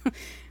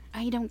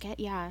 I don't get,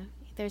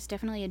 there's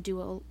definitely a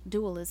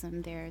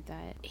dualism there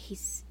that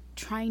he's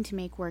trying to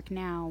make work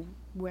now,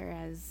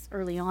 whereas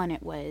early on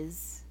it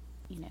was,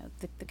 you know,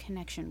 the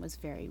connection was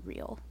very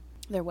real.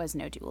 There was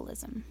no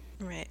dualism.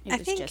 Right.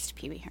 It was just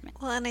Pee-wee Herman.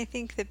 Well, and I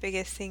think the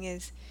biggest thing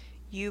is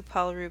you,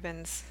 Paul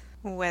Rubens,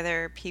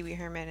 whether Pee-wee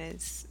Herman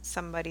is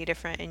somebody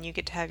different and you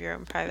get to have your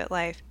own private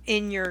life,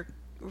 in your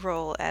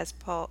role as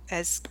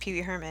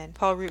Pee-wee Herman,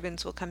 Paul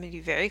Rubens will come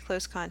into very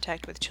close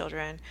contact with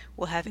children,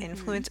 will have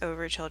influence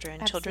over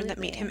children. Absolutely. Children that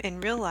meet him in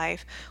real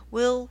life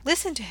will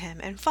listen to him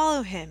and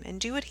follow him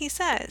and do what he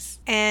says.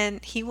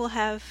 And he will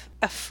have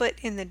a foot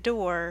in the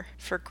door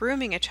for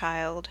grooming a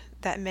child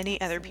that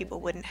many other people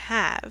wouldn't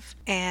have.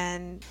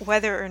 And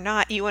whether or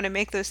not you want to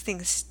make those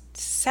things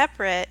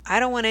separate,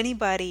 I don't want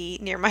anybody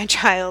near my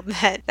child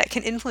that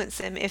can influence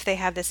them if they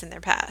have this in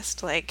their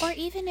past, like, or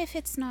even if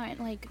it's not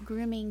like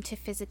grooming to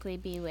physically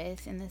be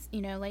with, in this,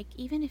 you know, like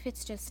even if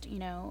it's just, you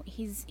know,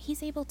 he's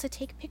able to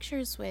take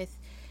pictures with,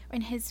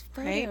 and his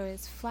photo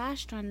is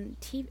flashed on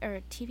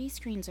TV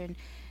screens and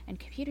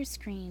computer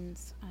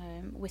screens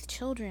with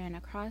children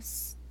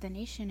across the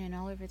nation and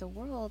all over the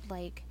world,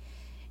 like,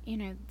 you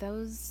know,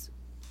 those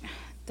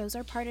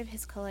are part of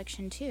his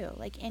collection too.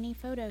 Like any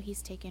photo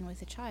he's taken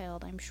with a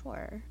child, I'm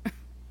sure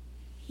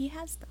he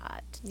has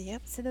that.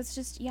 Yep. So that's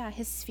just,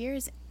 his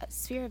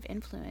sphere of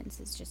influence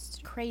is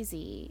just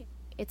crazy.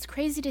 It's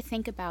crazy to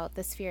think about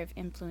the sphere of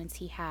influence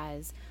he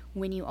has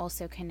when you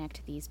also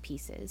connect these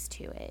pieces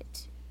to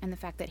it, and the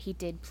fact that he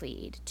did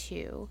plead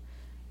to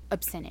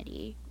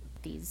obscenity,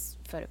 these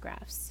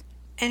photographs.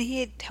 And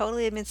he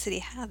totally admits that he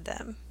had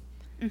them.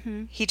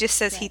 Mm-hmm. He just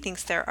says he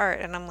thinks they're art,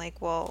 and I'm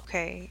like, well,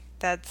 okay,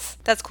 that's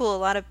cool. A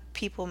lot of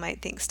people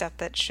might think stuff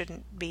that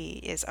shouldn't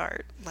be is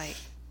art, like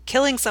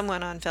killing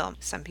someone on film.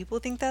 Some people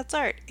think that's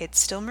art. It's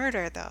still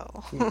murder,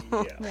 though.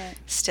 Right.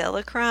 Still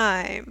a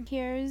crime.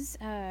 Here's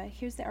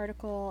the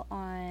article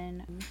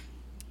on.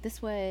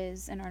 This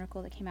was an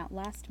article that came out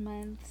last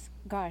month.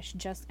 Gosh,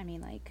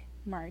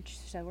 March.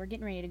 So we're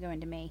getting ready to go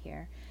into May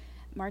here.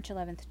 March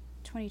 11th,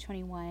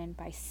 2021,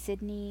 by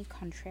Sydney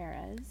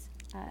Contreras.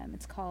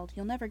 It's called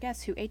 "You'll Never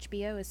Guess Who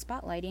HBO is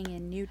Spotlighting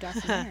in New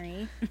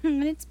Documentary."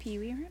 And it's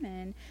Pee-wee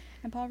Herman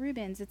and Paul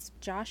Rubens. It's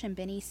Josh and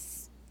Benny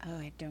oh,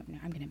 I don't know.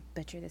 I'm going to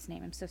butcher this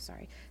name. I'm so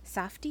sorry.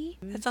 Safdie?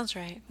 That sounds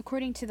right.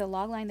 According to the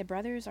logline, the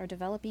brothers are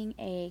developing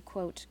a,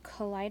 quote,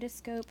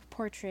 kaleidoscope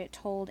portrait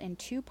told in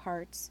 2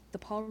 parts. The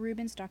Paul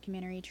Rubens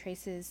documentary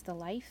traces the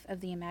life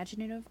of the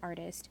imaginative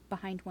artist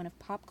behind one of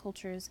pop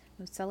culture's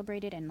most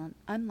celebrated and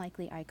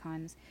unlikely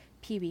icons,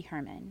 Pee Wee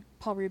Herman.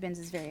 Paul Rubens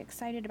is very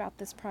excited about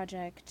this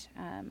project.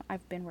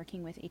 I've been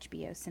working with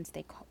HBO since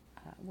they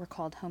were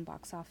called Home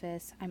Box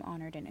Office. I'm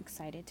honored and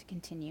excited to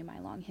continue my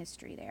long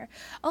history there.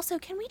 Also,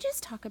 can we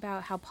just talk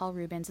about how Paul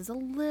Rubens is a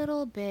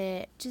little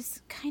bit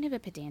just kind of a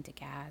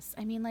pedantic ass?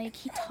 I mean, like,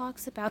 he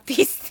talks about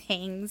these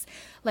things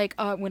like,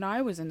 when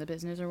I was in the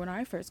business or when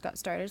I first got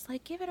started. It's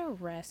like, give it a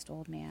rest,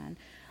 old man.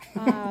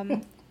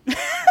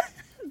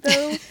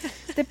 Though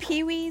the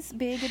Pee-wee's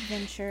Big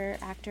Adventure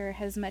actor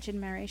has much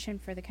admiration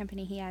for the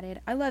company, he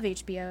added, I love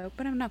HBO,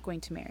 but I'm not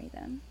going to marry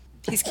them.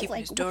 He's keeping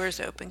his doors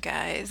open,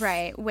 guys.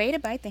 Right. Way to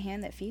bite the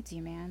hand that feeds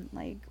you, man.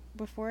 Like,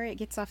 before it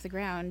gets off the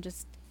ground,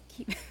 just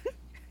keep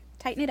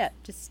tighten it up.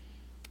 Just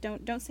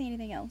don't say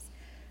anything else.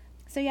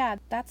 So yeah,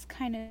 that's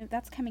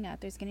coming up.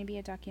 There's going to be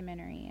a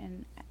documentary,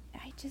 and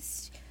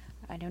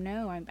I don't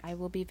know. I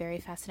will be very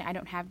fascinated. I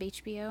don't have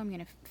HBO. I'm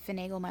going to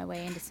finagle my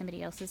way into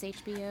somebody else's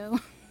HBO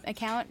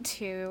account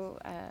to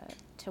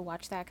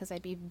watch that, because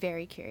I'd be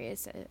very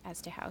curious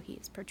as to how he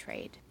is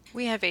portrayed.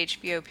 We have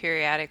HBO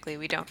periodically.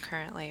 We don't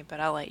currently, but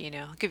I'll let you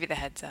know. I'll give you the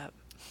heads up.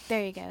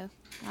 There you go.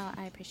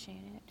 I appreciate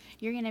it.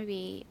 You're gonna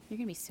be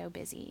so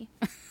busy.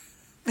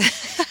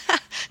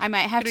 I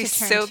might have to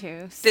turn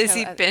to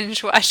busy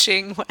binge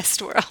watching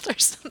Westworld or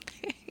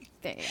something.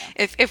 There you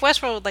go. If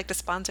Westworld would like to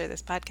sponsor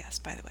this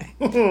podcast, by the way.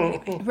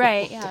 Anyway.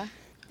 Right. Yeah.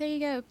 There you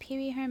go. Pee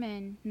Wee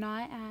Herman,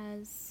 not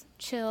as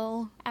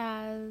chill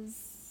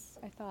as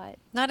I thought.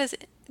 Not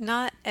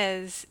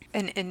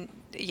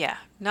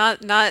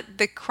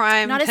the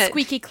crime. Not as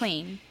squeaky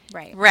clean.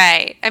 Right.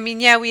 Right. I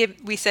mean, yeah,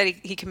 we said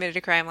he committed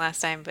a crime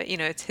last time, but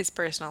it's his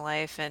personal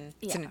life and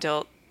it's an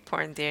adult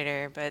porn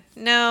theater. But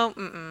no.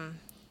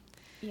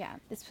 Yeah.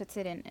 This puts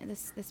it in a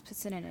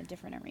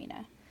different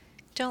arena.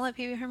 Don't let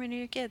Pee Wee Herman near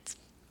your kids.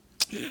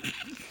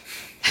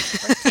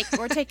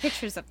 or take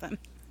pictures of them.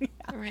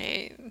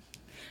 Right.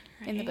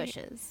 In the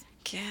bushes.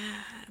 God.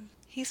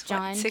 He's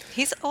John.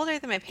 He's older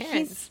than my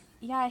parents.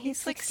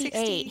 He's like 68.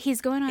 60.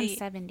 He's going on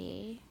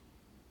 70.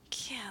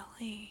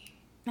 Kelly.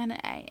 And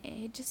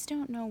I just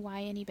don't know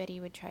why anybody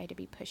would try to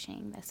be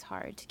pushing this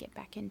hard to get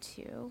back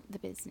into the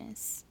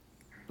business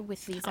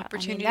with these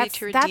opportunity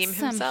to redeem that's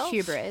himself. Some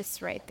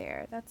hubris right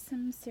there. That's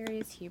some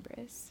serious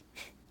hubris.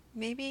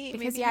 Maybe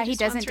he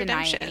doesn't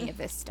deny any of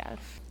this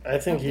stuff. I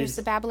think there's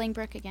the babbling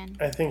brook again.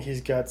 I think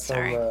he's got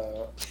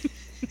some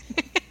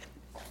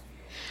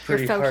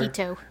pretty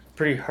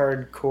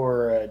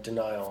hardcore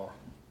denial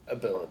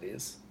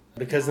abilities.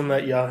 Because in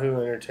that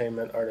Yahoo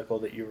Entertainment article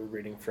that you were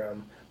reading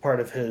from, one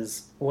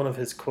of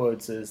his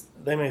quotes is,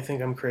 "They may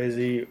think I'm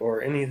crazy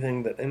or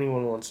anything that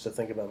anyone wants to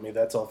think about me.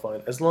 That's all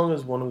fine, as long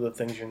as one of the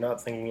things you're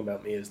not thinking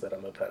about me is that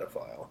I'm a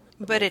pedophile."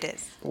 But it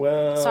is.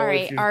 Well,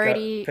 sorry, if you've got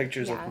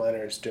pictures of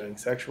minors doing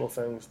sexual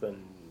things,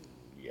 then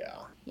yeah.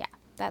 Yeah,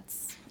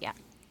 that's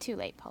too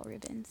late, Paul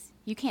Rubens.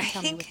 You can't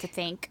tell me what to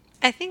think.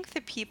 I think the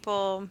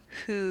people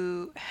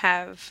who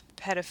have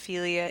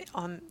pedophilia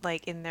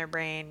in their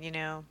brain,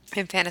 and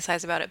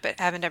fantasize about it, but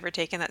haven't ever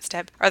taken that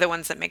step, are the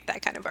ones that make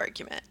that kind of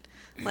argument.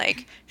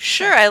 Like,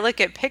 sure, I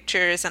look at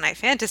pictures and I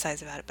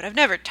fantasize about it, but I've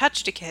never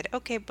touched a kid.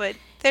 Okay, but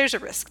there's a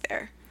risk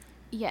there.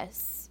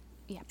 Yes.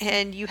 Yeah.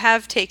 And you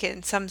have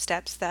taken some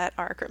steps that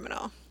are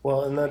criminal.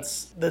 Well, and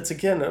that's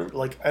again,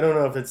 I don't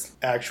know if it's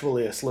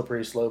actually a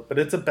slippery slope, but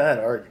it's a bad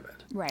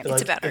argument. Right.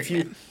 It's a bad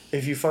argument.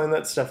 If you find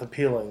that stuff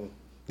appealing,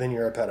 then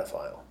you're a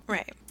pedophile.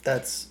 Right. I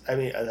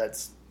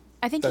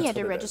think he had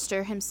to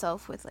register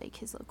himself with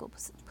his local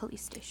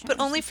police station.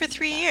 But only for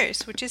 3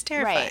 years, which is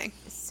terrifying.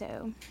 Right.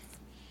 So,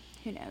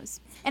 who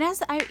knows? And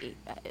as a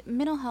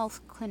mental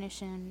health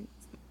clinician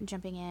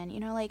jumping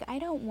in, I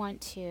don't want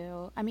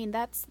to. I mean,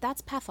 that's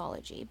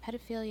pathology,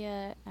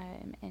 pedophilia,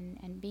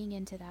 and being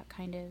into that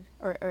kind of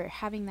or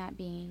having that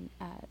being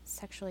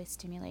sexually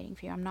stimulating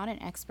for you. I'm not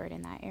an expert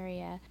in that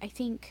area. I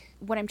think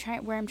where I'm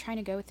trying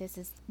to go with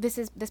this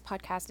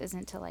podcast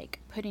isn't to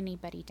put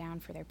anybody down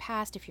for their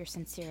past. If you're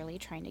sincerely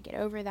trying to get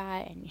over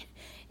that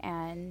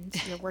and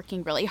you're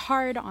working really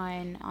hard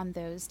on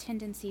those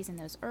tendencies and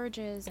those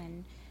urges,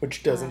 and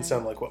which doesn't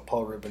sound like what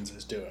Paul Rubens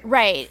is doing.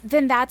 Right.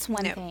 Then that's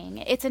one thing.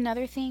 It's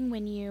another thing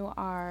when you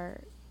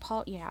are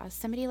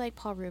somebody like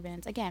Paul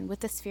Rubens, again,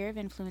 with the sphere of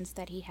influence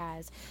that he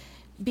has,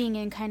 being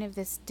in kind of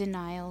this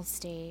denial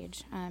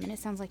stage, and it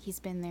sounds like he's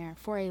been there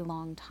for a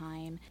long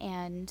time,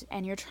 and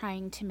you're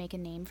trying to make a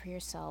name for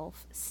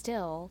yourself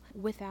still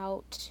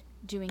without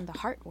doing the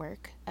heart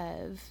work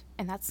of,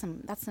 and that's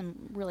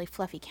some really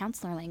fluffy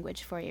counselor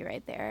language for you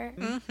right there.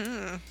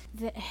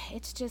 Mm-hmm.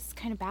 It's just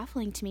kind of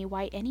baffling to me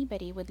why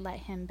anybody would let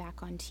him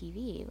back on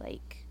TV.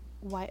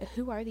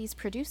 who are these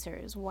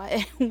producers?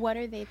 What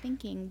are they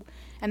thinking?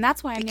 And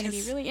that's why I'm going to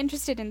be really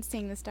interested in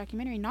seeing this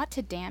documentary, not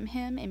to damn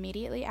him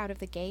immediately out of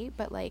the gate,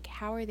 but like,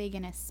 how are they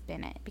going to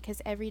spin it?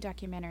 Because every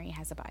documentary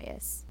has a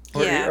bias.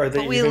 Yeah,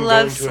 but we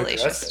love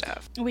salacious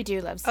stuff. We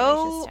do love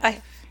salacious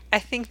stuff. I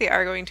think they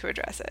are going to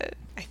address it.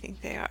 I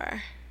think they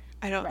are.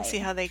 I don't see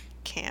how they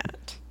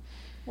can't.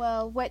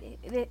 Well,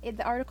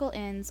 the article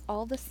ends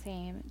all the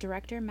same.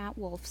 Director Matt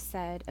Wolf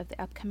said of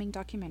the upcoming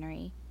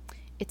documentary,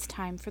 "It's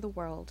time for the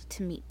world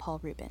to meet Paul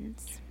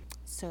Reubens."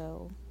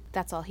 So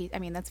that's all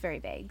that's very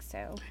vague.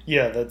 So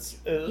yeah,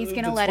 he's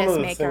going to let us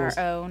make our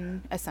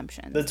own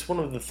assumptions. That's one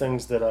of the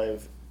things that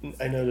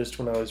I noticed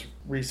when I was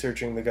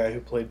researching the guy who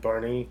played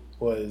Barney,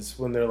 was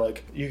when they're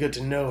like, you get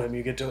to know him,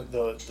 you get to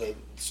the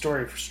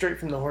story straight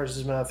from the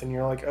horse's mouth, and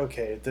you're like,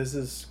 okay, this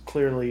is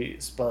clearly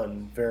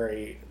spun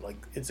very, like,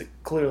 it's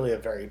clearly a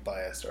very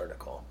biased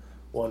article,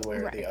 one way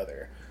or the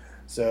other.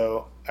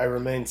 So I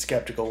remain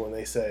skeptical when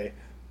they say,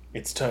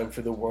 it's time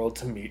for the world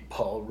to meet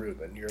Paul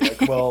Rubin. You're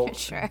like, well,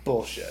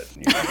 bullshit.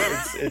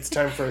 It's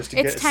time for us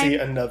to see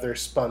another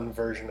spun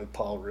version of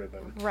Paul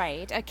Rubin.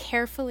 Right, a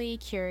carefully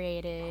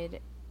curated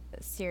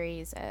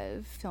series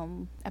of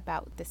film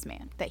about this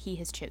man that he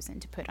has chosen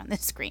to put on the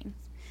screen.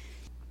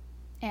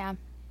 Yeah.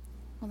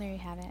 Well, there you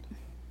have it.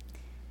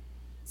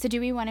 So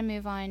do we want to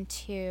move on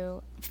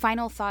to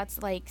final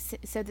thoughts? Like,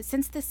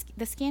 since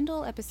the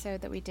Scandal episode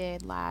that we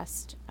did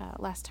last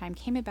time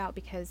came about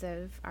because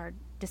of our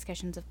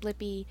discussions of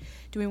Blippi,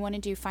 do we want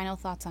to do final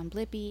thoughts on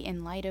Blippi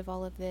in light of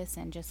all of this,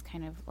 and just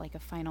kind of like a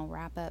final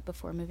wrap up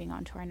before moving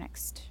on to our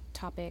next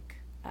topic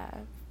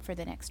for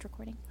the next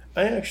recording?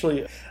 I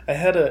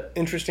had an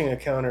interesting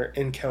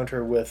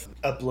encounter with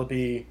a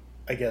Blippi,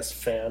 I guess,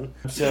 fan.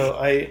 So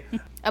a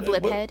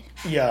blip head?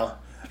 Yeah.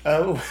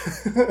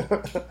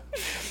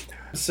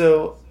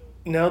 So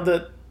now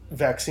that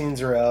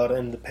vaccines are out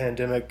and the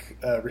pandemic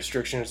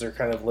restrictions are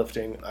kind of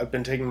lifting, I've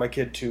been taking my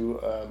kid to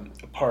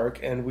a park,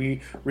 and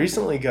we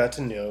recently got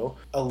to know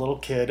a little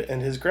kid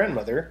and his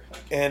grandmother,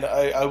 and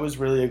I was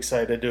really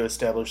excited to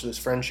establish this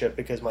friendship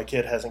because my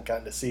kid hasn't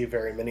gotten to see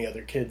very many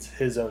other kids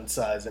his own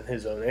size and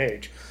his own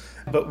age.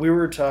 But we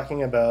were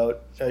talking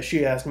about,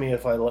 she asked me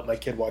if I let my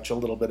kid watch a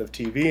little bit of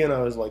TV, and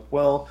I was like,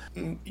 well,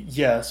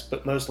 yes,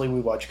 but mostly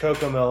we watch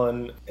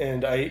Cocomelon,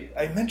 and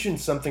I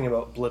mentioned something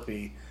about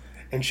Blippi,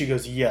 and she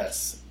goes,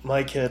 yes,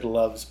 my kid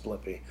loves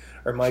Blippi,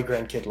 or my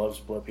grandkid loves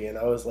Blippi, and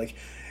I was like,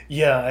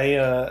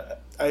 yeah,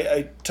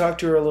 I talked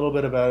to her a little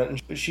bit about it,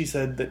 and she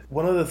said that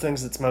one of the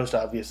things that's most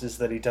obvious is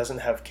that he doesn't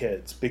have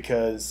kids,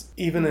 because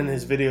even in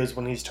his videos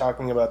when he's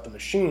talking about the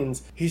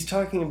machines, he's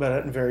talking about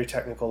it in very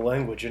technical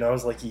language, and I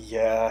was like,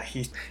 yeah,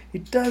 he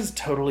does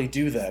totally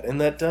do that, and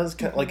that does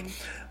kind of, like,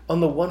 on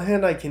the one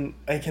hand, I can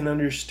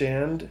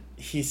understand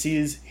he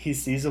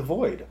sees a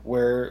void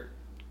where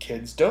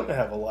kids don't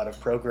have a lot of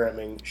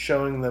programming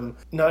showing them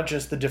not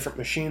just the different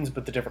machines,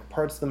 but the different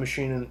parts of the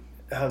machine and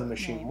how the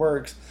machine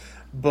works.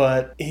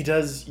 But he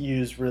does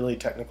use really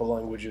technical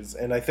languages,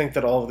 and I think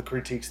that all of the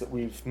critiques that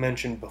we've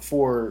mentioned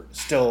before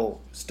still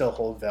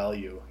hold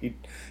value.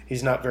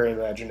 He's not very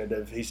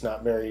imaginative. He's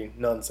not very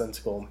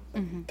nonsensical.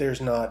 Mm-hmm.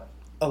 There's not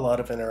a lot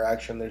of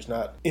interaction. There's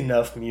not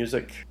enough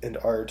music and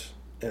art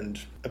and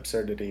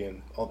absurdity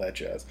and all that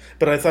jazz.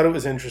 But I thought it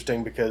was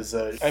interesting because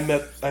I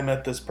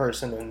met this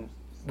person, and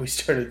we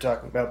started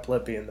talking about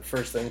Blippi, and the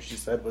first thing she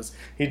said was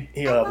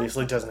he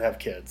obviously doesn't have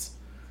kids.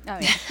 Oh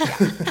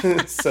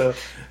yeah. So,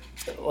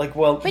 like,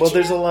 well,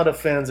 there's a lot of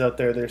fans out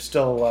there. There's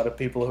still a lot of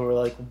people who are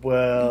like,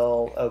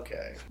 well,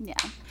 okay. Yeah.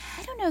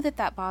 I don't know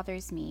that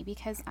bothers me,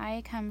 because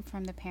I come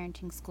from the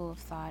parenting school of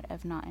thought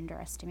of not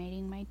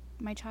underestimating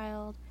my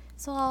child.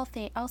 So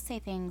I'll say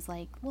things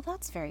like, well,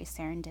 that's very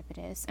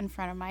serendipitous in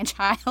front of my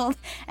child,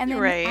 and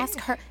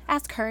then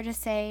ask her to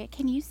say,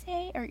 can you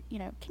say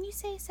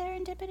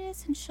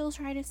serendipitous, and she'll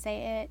try to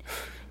say it.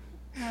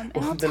 And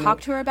I'll talk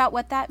to her about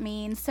what that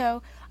means.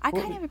 So I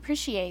kind of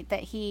appreciate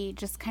that he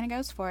just kind of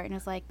goes for it and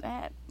is like,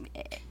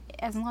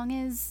 as long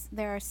as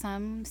there are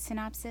some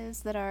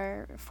synapses that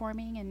are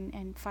forming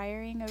and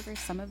firing over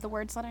some of the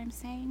words that I'm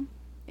saying,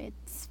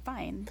 it's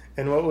fine.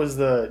 And what was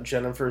the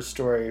Jennifer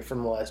story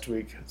from last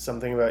week?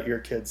 Something about your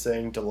kid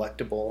saying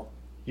delectable.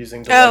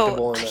 Using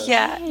delectable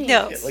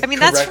no. Like, I mean,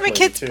 that's from a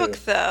kid's book,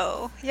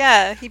 though.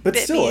 Yeah, he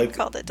bit me and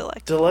called it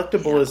delectable.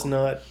 Delectable is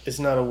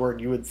not a word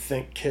you would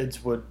think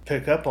kids would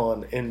pick up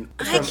on.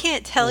 I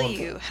can't tell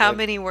you how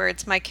many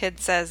words my kid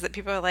says that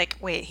people are like,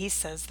 wait, he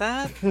says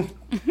that?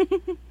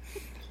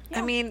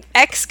 I mean,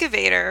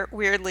 excavator,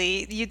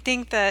 weirdly, you'd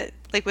think that,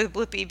 like, with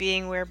Blippi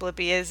being where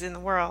Blippi is in the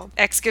world,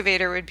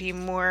 excavator would be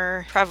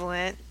more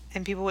prevalent.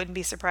 And people wouldn't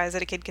be surprised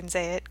that a kid can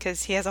say it,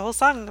 because he has a whole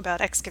song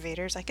about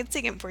excavators. I can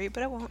sing it for you,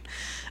 but I won't.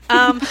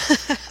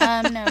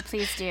 No,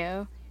 please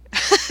do.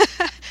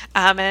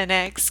 I'm an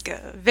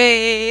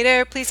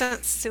excavator. Please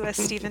don't sue us,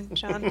 Stephen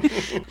John.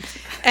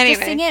 Anyway.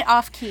 Just sing it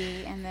off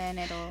key, and then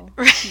it'll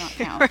not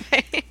count.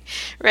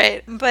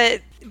 Right.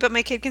 But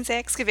my kid can say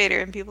excavator,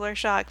 and people are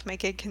shocked. My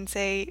kid can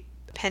say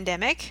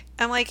pandemic.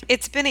 I'm like,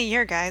 it's been a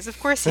year, guys. Of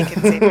course he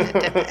can say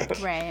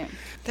pandemic. Right.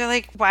 They're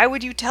like, why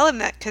would you tell him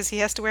that? Because he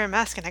has to wear a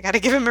mask and I got to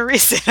give him a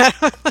reason. I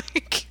don't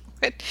like,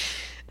 but,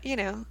 you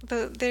know,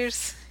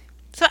 there's...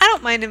 So I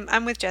don't mind him.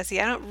 I'm with Jesse.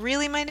 I don't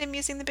really mind him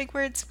using the big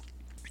words.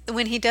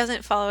 When he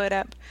doesn't follow it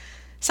up,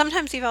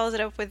 sometimes he follows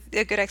it up with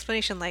a good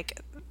explanation,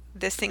 like,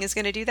 this thing is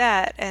going to do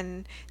that,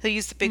 and he'll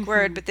use the big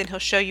word, but then he'll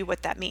show you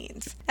what that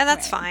means. And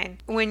that's fine.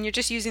 When you're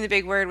just using the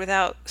big word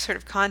without sort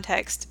of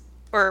context,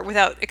 or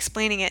without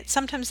explaining it,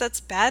 sometimes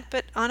that's bad,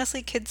 but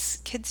honestly,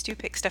 kids do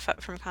pick stuff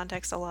up from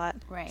context a lot.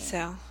 Right.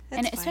 So,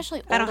 and fine.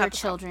 especially older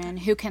children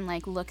who can,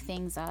 like, look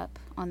things up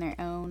on their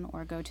own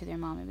or go to their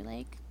mom and be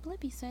like,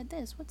 Blippi said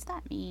this, what's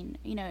that mean?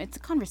 You know, it's a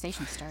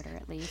conversation starter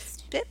at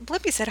least.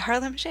 Blippi said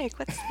Harlem Shake,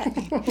 what's that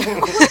mean?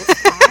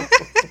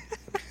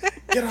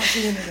 Get off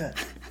the internet.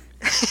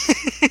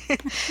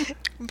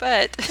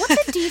 But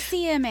what's a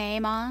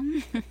DCMA,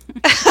 Mom?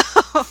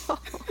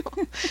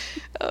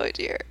 Oh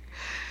dear.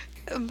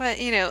 But,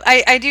 you know,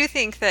 I do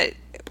think that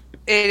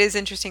it is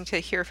interesting to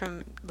hear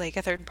from, like,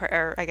 a third part,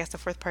 or I guess the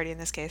fourth party in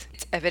this case.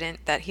 It's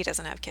evident that he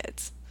doesn't have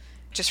kids.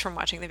 Just from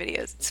watching the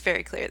videos, it's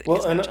very clear that he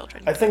doesn't have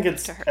children. I think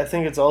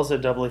it's also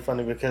doubly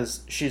funny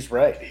because she's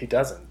right. He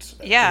doesn't.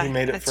 Yeah, he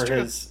made it for true.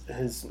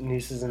 his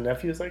nieces and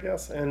nephews, I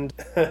guess. And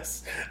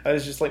I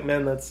was just like,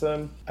 man, that's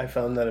I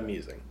found that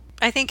amusing.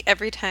 I think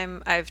every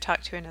time I've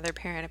talked to another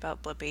parent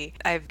about Blippi,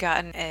 I've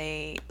gotten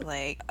a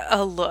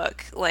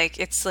look, like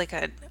it's like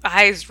a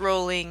eyes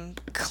rolling,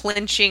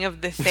 clenching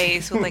of the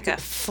face with like a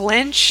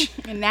flinch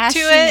a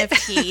gnashing to it. Of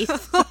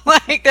teeth.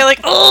 Like they're like,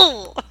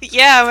 oh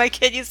yeah, my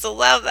kid used to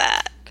love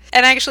that.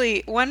 And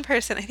actually, one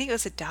person, I think it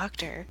was a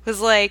doctor, was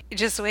like,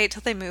 just wait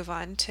till they move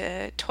on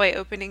to toy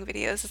opening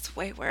videos. It's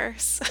way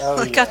worse. Oh,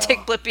 like, yeah. I'll take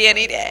Blippi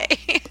any day.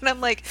 And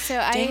I'm like,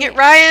 dang it, it,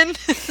 Ryan.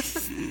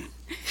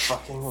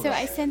 So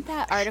I sent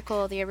that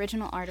article, the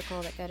original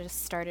article that got us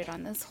started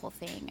on this whole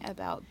thing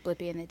about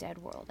Blippi in the dead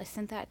world. I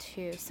sent that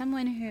to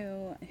someone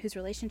whose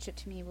relationship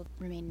to me will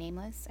remain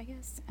nameless, I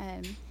guess,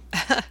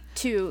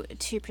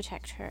 to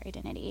protect her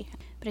identity.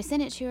 But I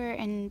sent it to her,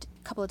 and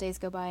a couple of days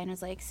go by, and I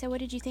was like, "So what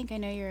did you think? I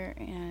know you're,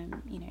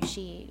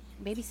 she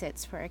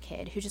babysits for a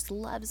kid who just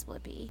loves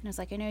Blippi." And I was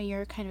like, "I know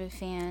you're kind of a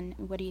fan.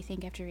 What do you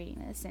think after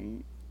reading this?"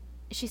 And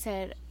she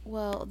said,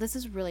 well, this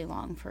is really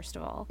long, first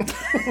of all,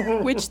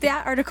 which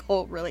that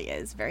article really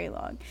is very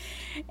long.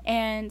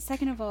 And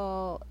second of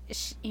all,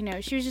 she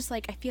was just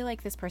like, I feel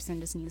like this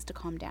person just needs to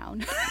calm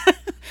down.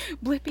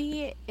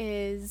 Blippi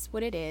is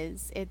what it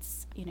is.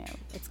 It's,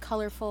 it's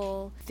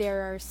colorful.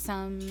 There are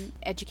some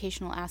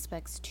educational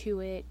aspects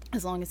to it.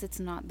 As long as it's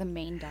not the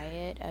main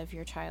diet of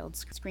your child's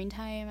screen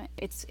time,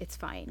 it's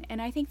fine.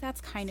 And I think that's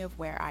kind of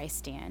where I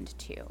stand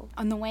too.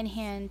 On the one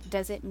hand,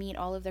 does it meet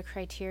all of the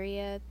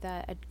criteria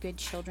that a good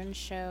children's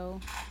show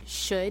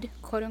should,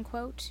 quote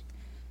unquote?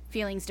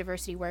 Feelings,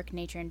 diversity, work,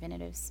 nature,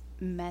 inventives,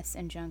 mess,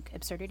 and junk,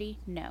 absurdity?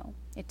 No,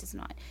 it does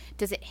not.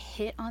 Does it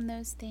hit on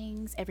those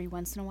things every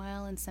once in a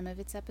while in some of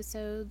its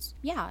episodes?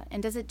 Yeah.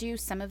 And does it do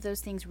some of those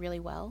things really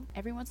well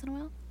every once in a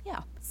while?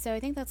 Yeah. So I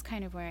think that's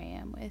kind of where I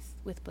am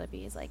with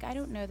Blippi. Is like, I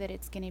don't know that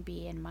it's going to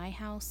be in my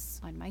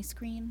house on my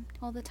screen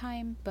all the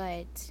time,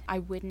 but I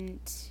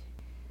wouldn't...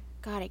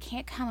 God, I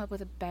can't come up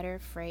with a better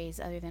phrase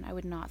other than I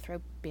would not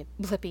throw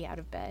Blippi out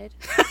of bed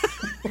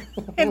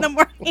in the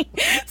morning.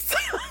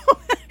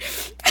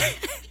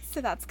 So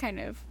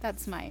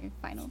that's my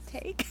final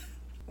take.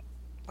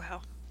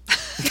 Wow.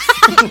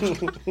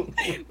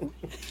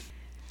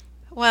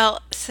 Well,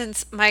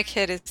 since my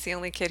kid is the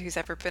only kid who's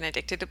ever been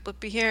addicted to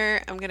Blippi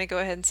here, I'm going to go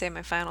ahead and say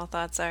my final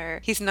thoughts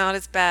are, he's not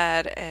as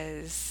bad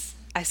as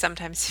I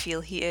sometimes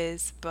feel he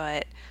is,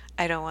 but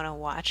I don't want to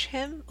watch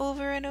him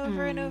over and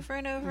over and over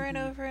and over and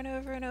over and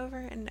over and over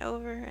and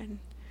over and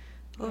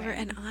over. Right.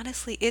 And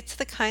honestly, it's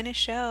the kind of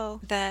show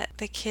that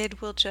the kid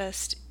will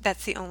just,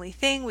 that's the only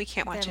thing. We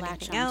can't watch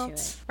anything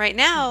else. Right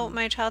now,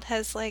 my child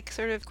has like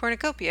sort of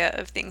cornucopia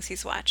of things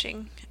he's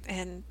watching,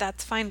 and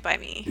that's fine by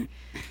me.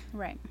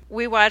 Right.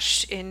 We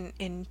watched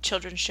in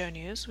children's show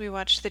news, we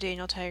watched the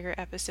Daniel Tiger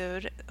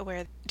episode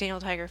where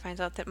Daniel Tiger finds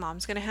out that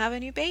mom's going to have a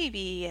new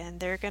baby and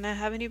they're going to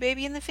have a new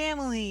baby in the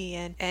family,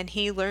 and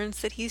he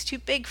learns that he's too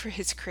big for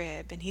his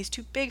crib and he's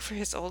too big for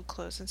his old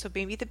clothes, and so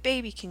maybe the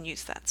baby can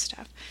use that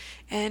stuff.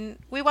 And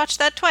we watched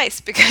that twice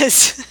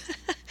because,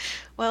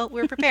 well,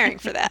 we're preparing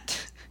for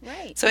that.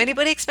 Right. So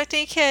anybody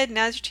expecting a kid,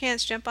 now's your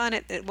chance, jump on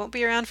it. It won't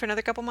be around for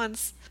another couple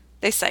months.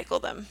 They cycle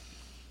them.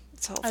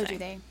 It's the whole thing. Oh, do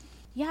they?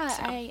 Yeah,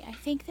 So. I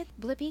think that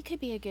Blippi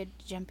could be a good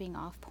jumping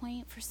off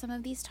point for some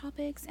of these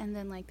topics, and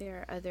then like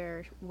there are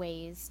other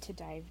ways to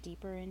dive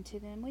deeper into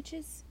them, which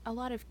is a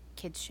lot of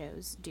kids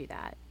shows do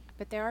that.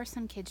 But there are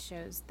some kids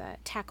shows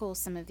that tackle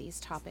some of these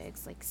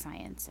topics like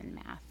science and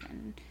math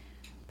and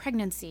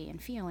pregnancy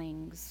and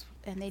feelings,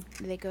 and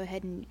they go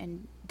ahead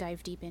and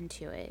dive deep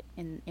into it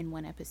in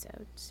one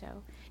episode.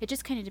 So it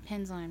just kind of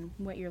depends on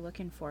what you're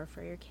looking for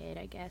your kid,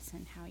 I guess,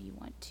 and how you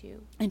want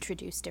to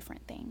introduce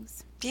different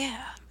things.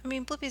 Yeah. I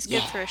mean, Blippi's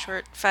good for a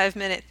short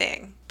 5-minute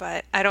thing,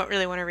 but I don't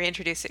really want to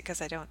reintroduce it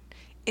because I don't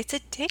it's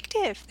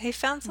addictive. They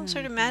found some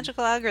sort of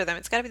magical algorithm.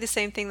 It's got to be the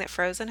same thing that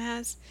Frozen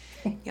has.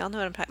 Y'all know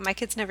what I'm talking. My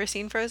kid's never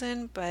seen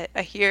Frozen, but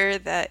I hear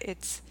that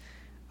it's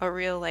a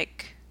real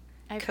like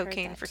I've heard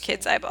cocaine that for too.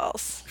 kids'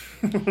 eyeballs.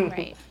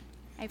 Right.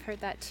 I've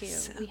heard that too.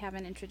 So- We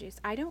haven't introduced.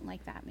 I don't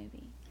like that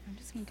movie. I'm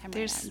just gonna come right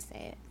There's- out and say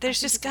it. I There's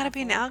think just it's got to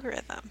be an awful.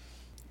 algorithm.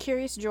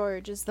 Curious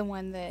George is the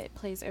one that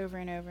plays over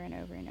and over and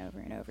over and over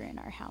and over in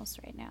our house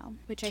right now,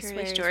 which I swear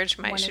Curious is George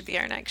one should of- be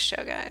our next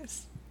show,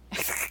 guys. I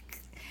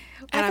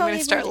And I'm thought going we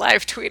to start were-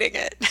 live tweeting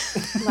it.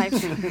 Live.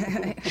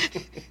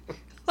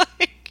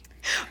 Like,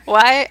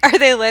 why are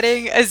they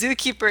letting a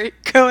zookeeper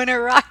go in a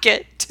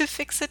rocket to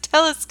fix a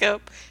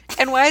telescope?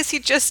 And why is he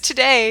just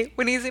today,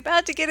 when he's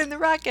about to get in the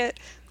rocket,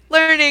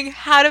 learning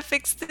how to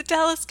fix the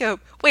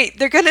telescope? Wait,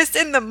 they're going to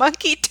send the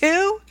monkey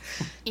too?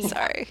 Yeah.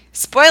 Sorry. And then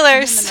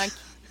Spoilers! the monkey,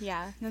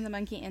 yeah, then the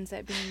monkey ends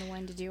up being the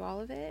one to do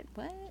all of it.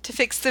 What? To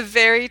fix the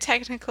very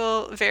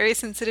technical, very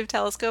sensitive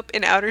telescope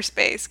in outer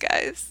space,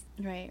 guys.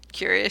 Right.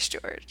 Curious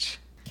George.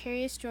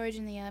 Curious George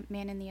and the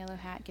man in the yellow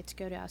hat get to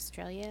go to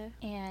Australia,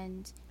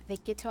 and they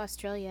get to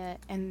Australia,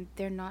 and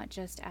they're not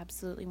just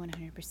absolutely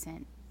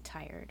 100%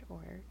 tired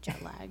or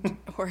jet lagged,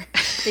 or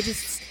they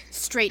just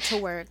straight to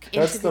work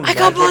That's into the the I got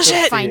magic of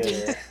bullshit!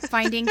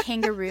 finding theater.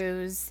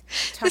 kangaroos,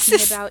 talking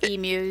is- about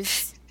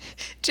emus.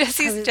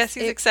 Jesse's it's-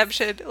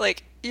 exception,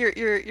 like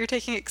you're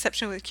taking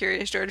exception with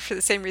Curious George for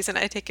the same reason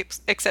I take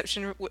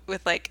exception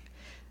with like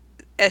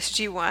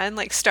SG-1,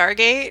 like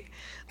Stargate.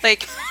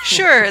 Like,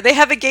 sure, they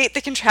have a gate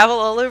that can travel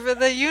all over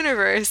the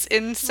universe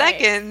in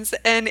seconds,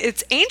 and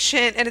it's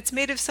ancient and it's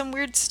made of some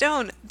weird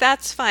stone.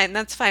 That's fine,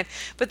 that's fine.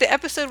 But the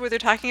episode where they're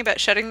talking about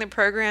shutting the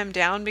program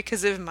down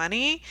because of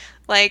money,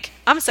 like,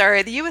 I'm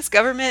sorry, the US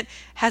government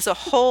has a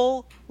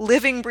whole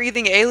living,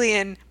 breathing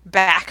alien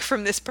back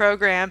from this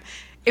program.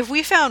 If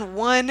we found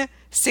one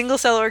single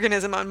cell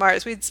organism on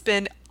Mars, we'd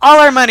spend all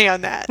our money on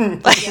that.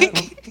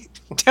 Like,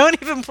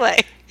 don't even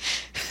play.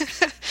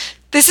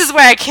 This is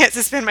why I can't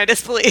suspend my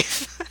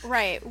disbelief.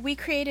 Right. We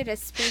created a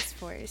space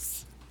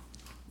force.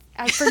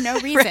 For no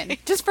reason.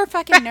 Right. Just for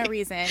fucking no Right.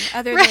 reason.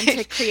 Other than to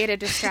Right. create a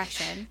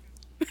distraction.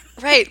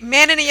 Right,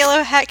 man in a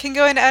yellow hat can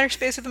go into outer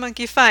space with a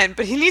monkey, fine,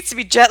 but he needs to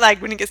be jet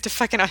lagged when he gets to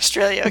fucking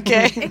Australia,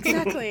 okay?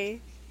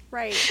 Exactly.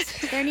 Right.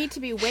 There need to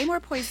be way more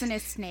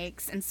poisonous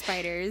snakes and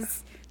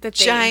spiders that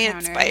they Giant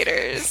encounter.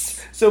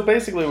 spiders. So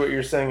basically, what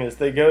you're saying is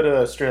they go to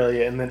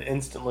Australia and then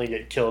instantly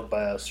get killed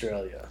by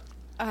Australia.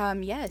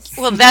 Yes.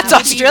 Well, that's That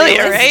would be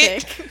Australia, right?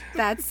 realistic.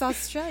 That's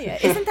Australia.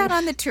 Isn't that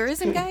on the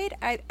tourism guide?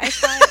 I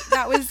thought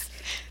that was...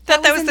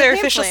 That was in their the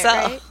official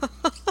pamphlet, sell.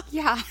 right?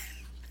 Yeah.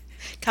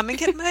 Come and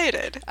get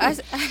murdered.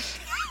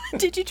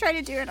 Did you try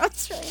to do an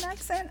Australian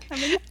accent? I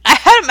mean, I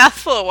had a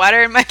mouthful of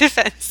water in my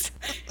defense.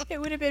 it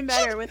would have been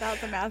better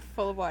without the mouth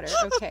full of water.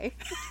 Okay.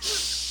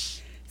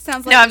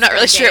 Sounds like No, I'm a not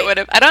really sure it Stargate. would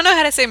have. I don't know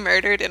how to say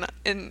murdered in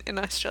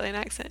Australian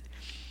accent.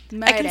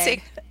 I can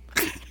say...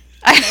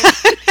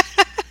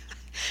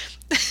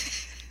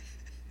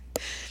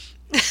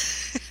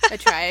 I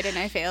tried and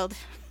I failed.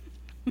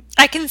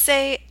 I can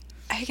say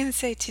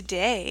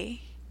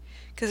today,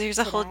 because there's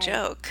a whole Today.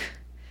 joke.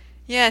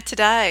 Yeah,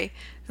 today.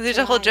 There's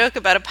a whole Today. joke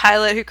about a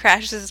pilot who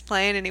crashes his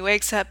plane and he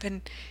wakes up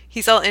and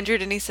he's all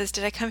injured and he says,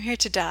 "Did I come here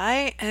to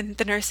die?" And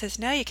the nurse says,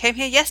 "No, you came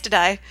here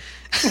yesterday."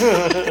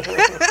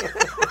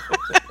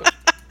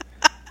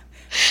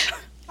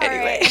 All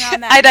Anyway, right, and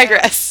on that I note-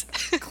 digress.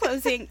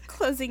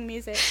 Closing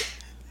music.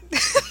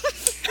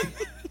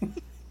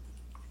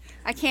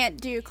 I can't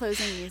do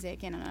closing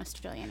music in an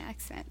Australian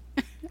accent.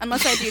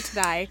 Unless I do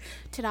today.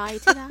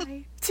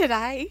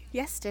 Today.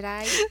 Yes,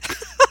 today.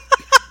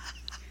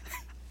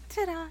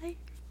 Today.